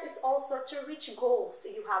 Success is also to reach goals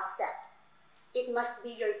you have set. It must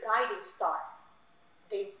be your guiding star.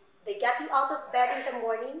 They get you out of bed in the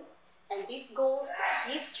morning, and these goals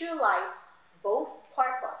gives your life both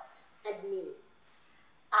purpose and meaning.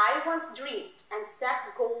 I once dreamed and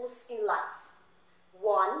set goals in life.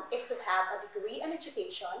 One is to have a degree in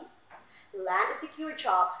education, land a secure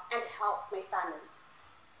job, and help my family.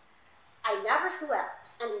 I never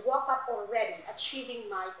slept and woke up already achieving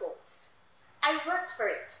my goals. I worked for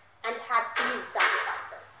it and had few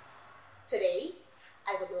sacrifices. Today,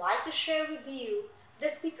 I would like to share with you the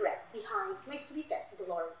secret behind my sweetest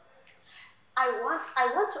glory. I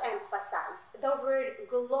want to emphasize the word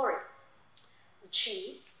glory.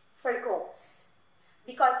 G for goals.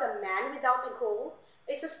 Because a man without a goal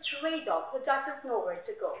is a stray dog who doesn't know where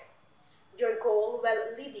to go. Your goal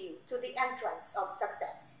will lead you to the entrance of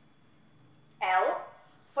success. L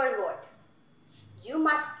for Lord. You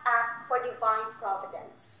must ask for divine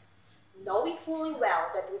providence, knowing fully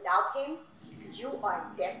well that without Him, you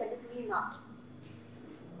are definitely nothing.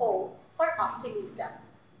 O for optimism.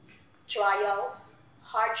 Trials,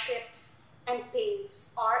 hardships, and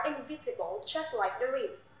pains are inevitable just like the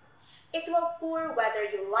rain. It will pour whether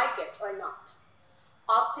you like it or not.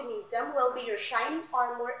 Optimism will be your shining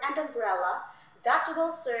armor and umbrella that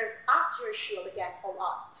will serve as your shield against all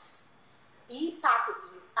odds. Be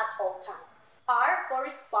positive at all times. R for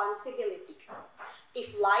responsibility.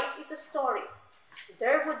 If life is a story,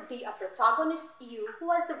 there would be a protagonist, you,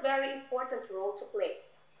 who has a very important role to play.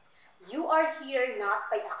 You are here not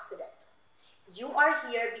by accident. You are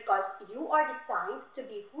here because you are designed to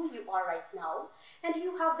be who you are right now, and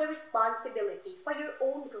you have the responsibility for your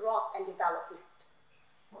own growth and development.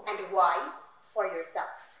 And why? For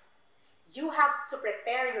yourself. You have to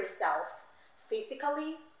prepare yourself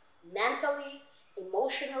physically, mentally,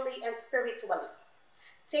 emotionally, and spiritually.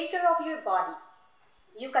 Take care of your body.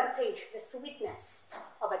 You can taste the sweetness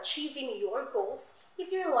of achieving your goals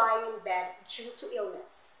if you're lying in bed due to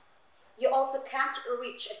illness. You also can't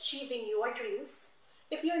reach achieving your dreams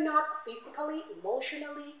if you're not physically,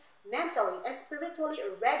 emotionally, mentally, and spiritually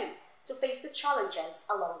ready to face the challenges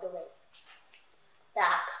along the way.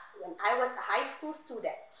 Back when I was a high school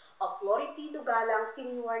student of Florentino Galang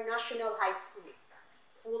Senior National High School,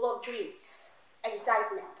 full of dreams,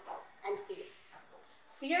 excitement, and fear.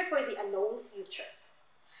 Fear for the unknown future.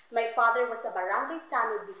 My father was a barangay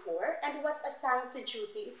tanod before and was assigned to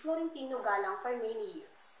duty in Florentino Galang for many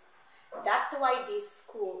years. That's why this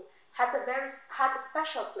school has a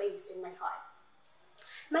special place in my heart.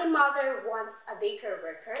 My mother once a daycare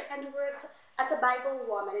worker and worked as a Bible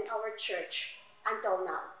woman in our church until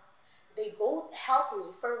now. They both helped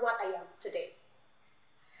me for what I am today.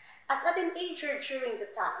 As a teenager during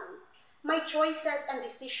the time, my choices and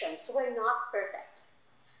decisions were not perfect.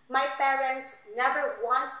 My parents never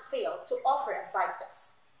once failed to offer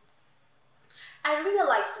advices. I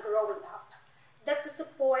realized growing up that the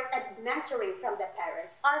support and mentoring from the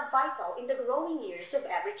parents are vital in the growing years of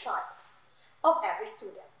every child, of every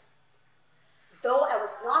student. Though I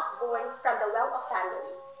was not born from the well-off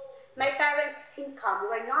family, my parents' income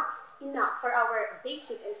were not enough for our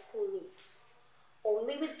basic and school needs.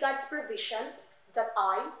 Only with God's provision that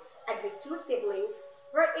I and my two siblings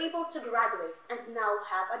were able to graduate and now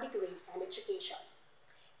have a degree in education.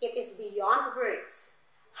 It is beyond words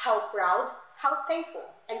how proud, how thankful,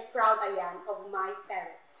 and proud I am of my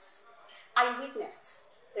parents. I witnessed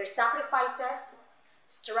their sacrifices,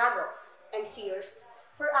 struggles, and tears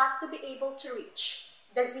for us to be able to reach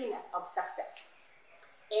the zenith of success.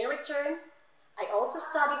 In return, I also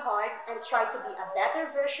study hard and try to be a better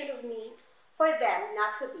version of me for them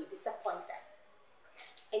not to be disappointed.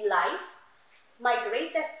 In life, my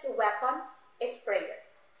greatest weapon is prayer.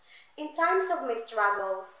 In times of my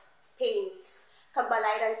struggles, pains,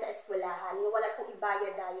 kabalayran sa eskwelahan, nga wala sang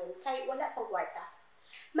ibayad dayon, kay wala sang kwarta,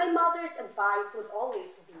 my mother's advice would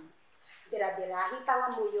always be, bira-birahi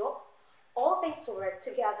pangamuyo, All things work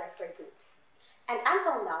together for good. And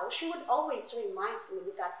until now, she would always remind me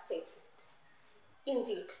with that statement.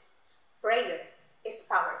 Indeed, prayer is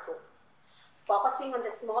powerful. Focusing on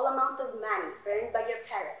the small amount of money earned by your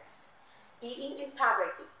parents, being in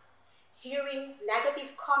poverty, hearing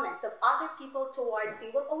negative comments of other people towards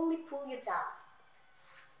you will only pull you down.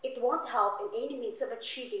 It won't help in any means of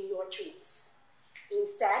achieving your dreams.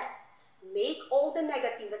 Instead, make all the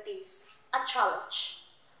negativities a challenge.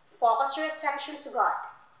 Focus your attention to God.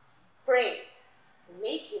 Pray.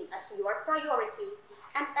 Make Him as your priority,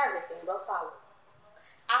 and everything will follow.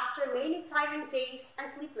 After many tiring days and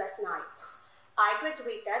sleepless nights, I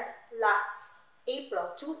graduated last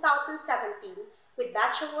April 2017 with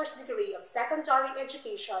bachelor's degree of secondary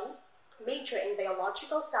education, major in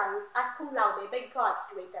biological science as cum laude by God's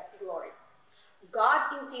greatest glory.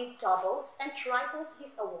 God indeed doubles and triples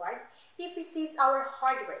His award if He sees our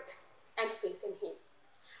hard work and faith in Him.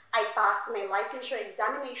 I passed my licensure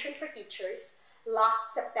examination for teachers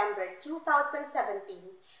last September 2017,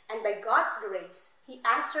 and by God's grace, He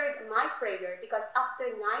answered my prayer because after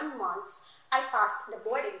 9 months, I passed the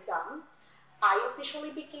board exam. I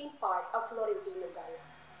officially became part of Florentino Galang.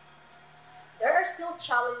 There are still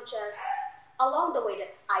challenges along the way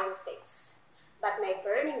that I will face, but my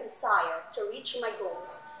burning desire to reach my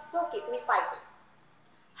goals will keep me fighting.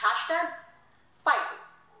 Hashtag fighting.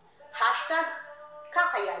 Hashtag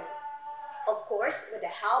kakayanin. Of course, with the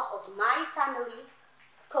help of my family,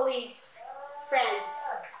 colleagues, friends,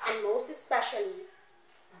 and most especially,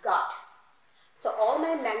 God. To all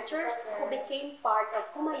my mentors who became part of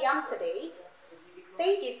whom I am today,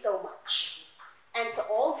 thank you so much. And to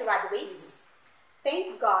all graduates,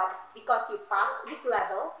 thank God because you passed this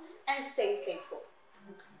level and stay faithful.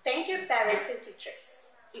 Thank your parents and teachers.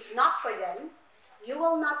 If not for them, you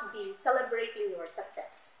will not be celebrating your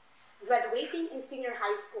success. Graduating in senior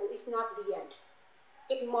high school is not the end.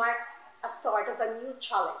 It marks a start of a new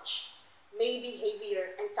challenge, maybe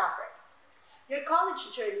heavier and tougher. Your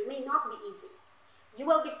college journey may not be easy. You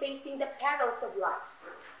will be facing the perils of life.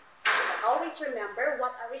 But always remember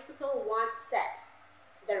what Aristotle once said.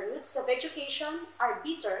 The roots of education are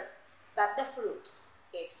bitter, but the fruit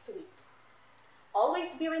is sweet.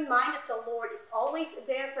 Always bear in mind that the Lord is always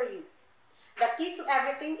there for you. The key to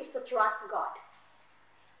everything is to trust God.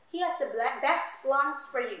 He has the best plans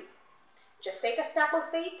for you. Just take a step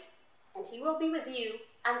of faith, and He will be with you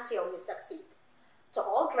until you succeed. To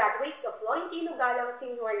all graduates of Florentino Galang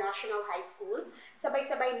Senior National High School,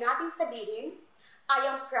 sabay-sabay nating sabihin, I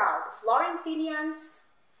am proud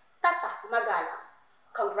Florentinians, Tatak Magalang.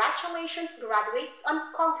 Congratulations, graduates,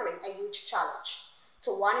 on conquering a huge challenge.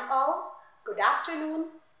 To one and all, good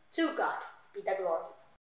afternoon. To God be the glory.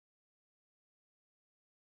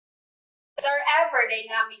 Our ever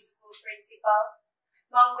dynamic school principal,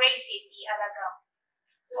 Ma'am Gracie P. Alagao.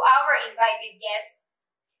 To our invited guests,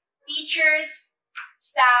 teachers,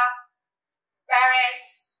 staff,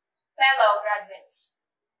 parents, fellow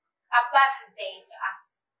graduates, a pleasant day to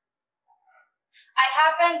us. I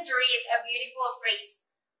happened to read a beautiful phrase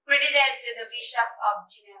credited to the Bishop of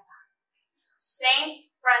Geneva, Saint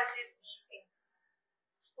Francis de Sales,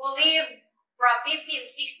 who lived from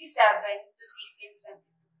 1567 to 1622.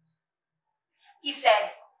 He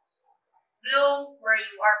said, "Bloom where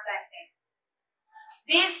you are planted."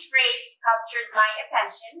 This phrase captured my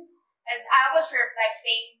attention as I was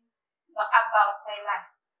reflecting about my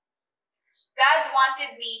life. God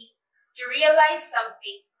wanted me to realize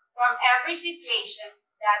something from every situation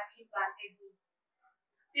that He planted me.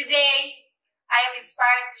 Today, I am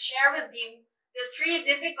inspired to share with you the 3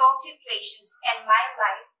 difficult situations in my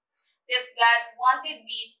life that God wanted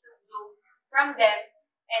me to bloom from them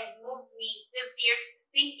and moved me with fierce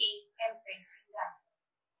thinking and praising God.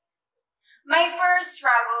 My first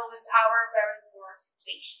struggle was our very poor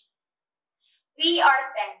situation. We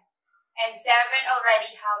are 10, and 7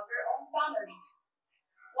 already have their own family.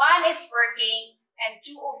 1 is working, and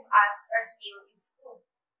 2 of us are still in school.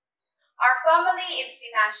 Our family is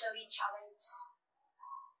financially challenged.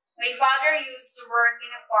 My father used to work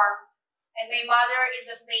in a farm, and my mother is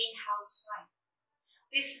a plain housewife.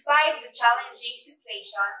 Despite the challenging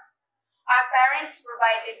situation, our parents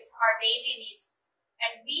provided our daily needs,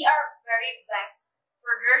 and we are very blessed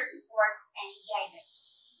for their support and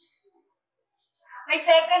guidance. My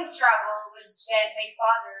second struggle was when my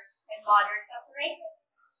father and mother separated.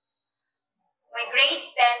 My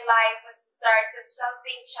grade 10 life was the start of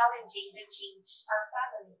something challenging that changed our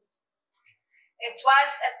family. It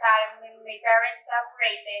was a time when my parents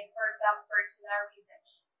separated for some personal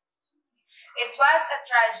reasons. It was a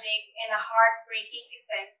tragic and a heartbreaking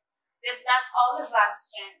event that not all of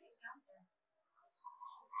us can encounter.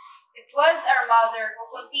 It was our mother who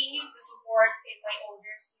continued to support in my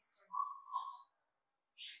older sister.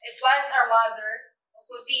 It was our mother who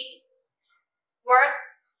continued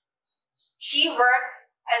She worked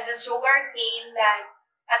as a sugarcane land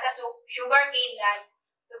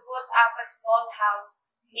to put up a small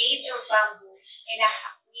house made of bamboo and a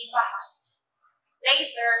nipa hut.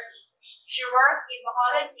 Later, she worked in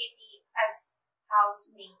Bacolod City as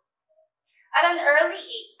housemaid. At an early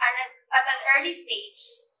stage,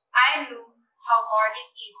 I knew how hard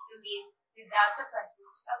it is to live without the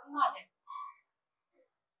presence of a mother.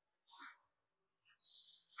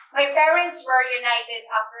 My parents were united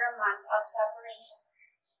after a month of separation.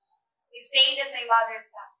 We stayed at my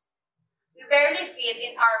mother's house. We barely fit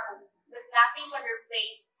in our home, but nothing could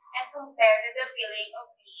replace and compare to the feeling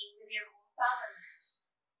of being with your own family.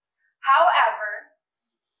 However,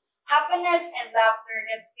 happiness and laughter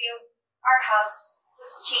that filled our house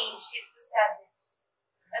was changed into sadness,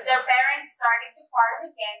 as our parents started to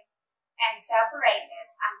quarrel again and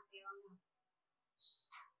separated until now.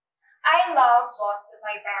 I love both of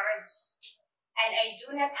my parents, and I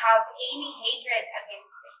do not have any hatred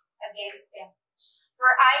against them,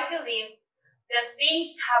 for I believe that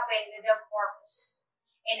things happen with a purpose,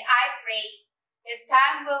 and I pray that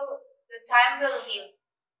time will heal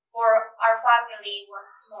for our family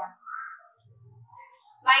once more.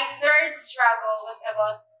 My third struggle was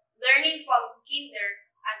about learning from kinder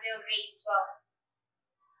until grade 12,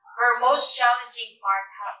 where most challenging part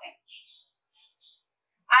happened.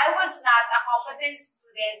 I was not a competent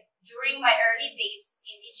student during my early days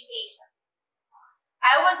in education.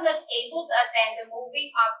 I was not able to attend the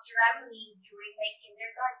moving up ceremony during my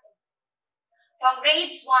kindergarten. From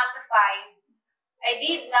grades 1 to 5, I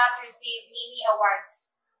did not receive any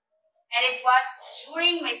awards, and it was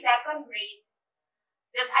during my second grade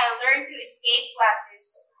that I learned to escape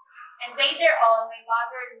classes, and later on my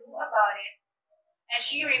mother knew about it, and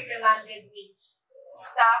she reprimanded me to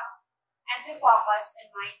stop and to focus on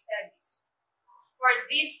my studies. For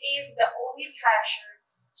this is the only treasure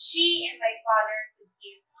she and my father could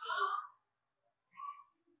give to me.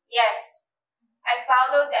 Yes, I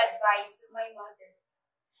followed the advice of my mother,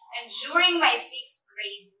 and during my 6th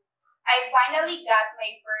grade, I finally got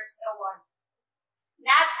my first award.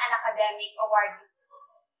 Not an academic award,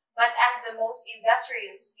 but as the most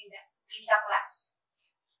industrious in the class.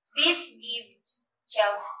 This gives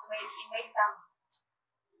chills in my stomach.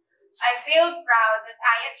 I feel proud that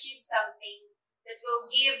I achieved something that will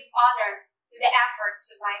give honor to the efforts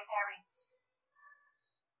of my parents.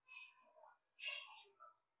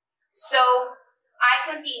 So, I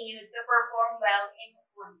continued to perform well in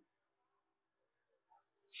school.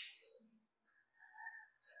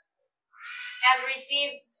 And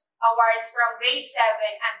received awards from grade 7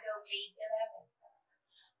 until grade 11.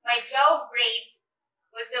 My 12th grade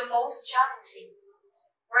was the most challenging,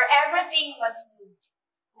 where everything was new.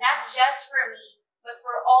 Not just for me, but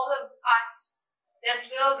for all of us that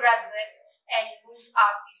will graduate and move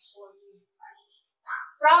up this school.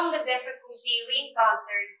 From the difficulty we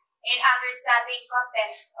encountered in understanding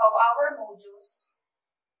contents of our modules,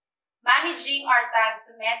 managing our time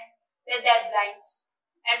to meet the deadlines,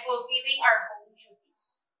 and fulfilling our home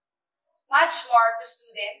duties. Much more to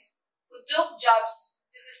students who took jobs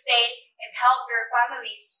to sustain and help their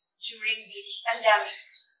families during this pandemic.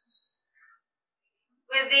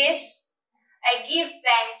 With this, I give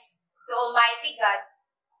thanks to Almighty God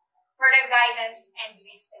for the guidance and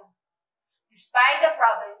wisdom, despite the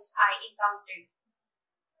problems I encountered.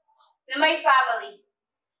 To my family,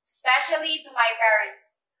 especially to my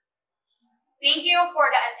parents, thank you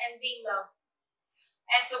for the unending love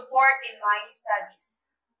and support in my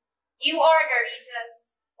studies. You are the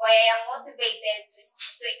reasons why I am motivated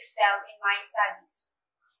to excel in my studies,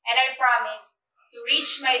 and I promise to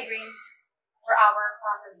reach my dreams for our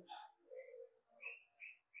family.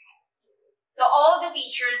 To all the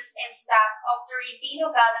teachers and staff of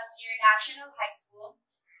Florentino Galang Senior National High School,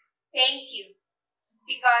 thank you,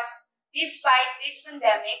 because despite this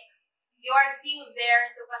pandemic, you are still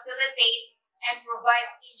there to facilitate and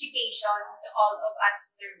provide education to all of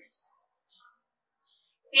us learners.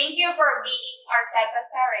 Thank you for being our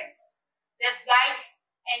second parents that guides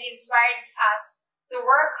and inspires us to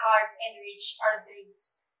work hard and reach our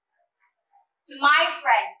dreams. To my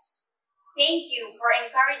friends, thank you for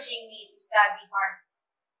encouraging me to study hard,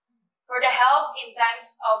 for the help in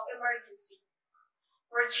times of emergency,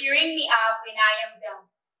 for cheering me up when I am down,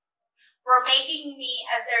 for making me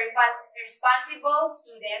as a responsible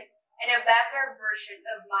student and a better version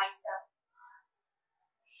of myself.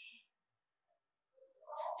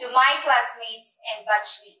 To my classmates and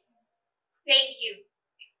batchmates, thank you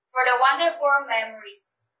for the wonderful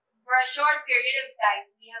memories For a short period of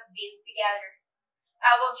time we have been together,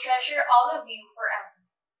 I will treasure all of you forever.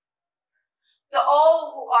 To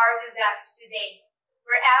all who are with us today,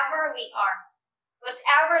 wherever we are,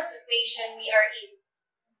 whatever situation we are in,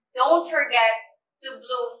 don't forget to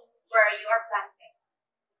bloom where you are planted,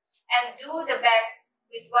 and do the best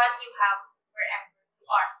with what you have wherever you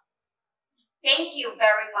are. Thank you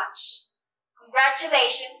very much.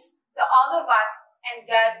 Congratulations to all of us, and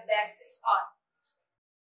God bless us all.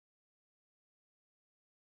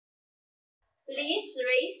 Please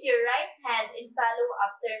raise your right hand and follow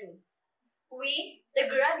after me. We, the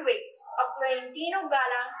graduates of Florentino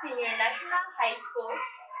Galang Senior National High School,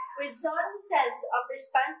 with solemn sense of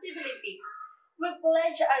responsibility, we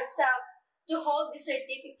pledge ourselves to hold this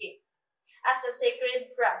certificate as a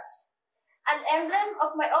sacred trust, an emblem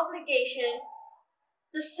of my obligation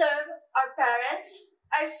to serve our parents,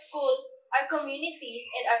 our school, our community,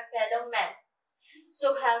 and our fellow men.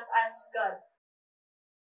 So help us God.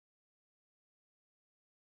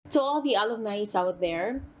 To all the alumni out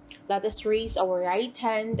there, let us raise our right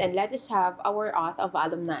hand and let us have our oath of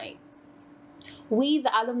alumni. We,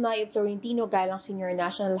 the alumni of Florentino Galang Senior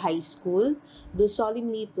National High School, do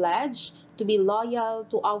solemnly pledge to be loyal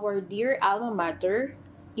to our dear alma mater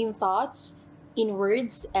in thoughts, in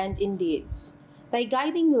words, and in deeds. Thy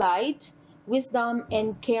guiding light, wisdom,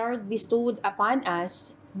 and care bestowed upon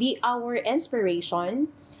us be our inspiration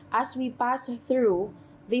as we pass through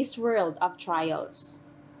this world of trials.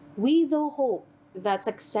 We though hope that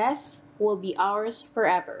success will be ours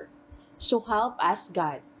forever. So help us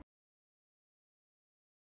God.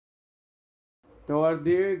 To our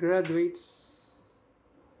dear graduates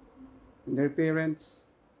and their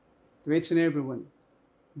parents, to each and everyone,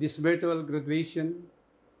 this virtual graduation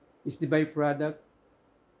is the byproduct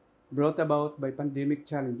brought about by pandemic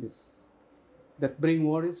challenges that bring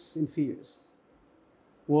worries and fears.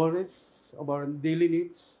 Worries of our daily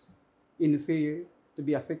needs in fear to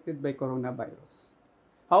be affected by coronavirus.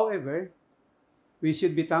 However, we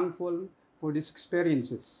should be thankful for these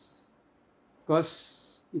experiences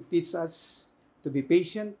because it teaches us to be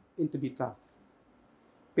patient and to be tough.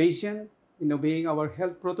 Patient in obeying our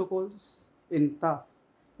health protocols and tough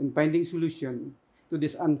in finding solution to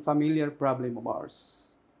this unfamiliar problem of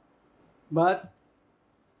ours. But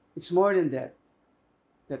it's more than that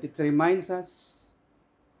it reminds us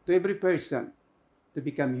to every person to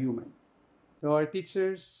become human. To our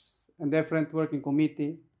teachers and different working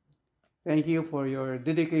committee, thank you for your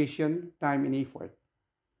dedication, time, and effort.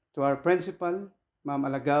 To our principal, Ma'am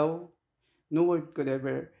Alagaw, no word could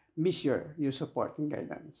ever measure your support and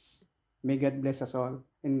guidance. May God bless us all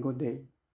and good day.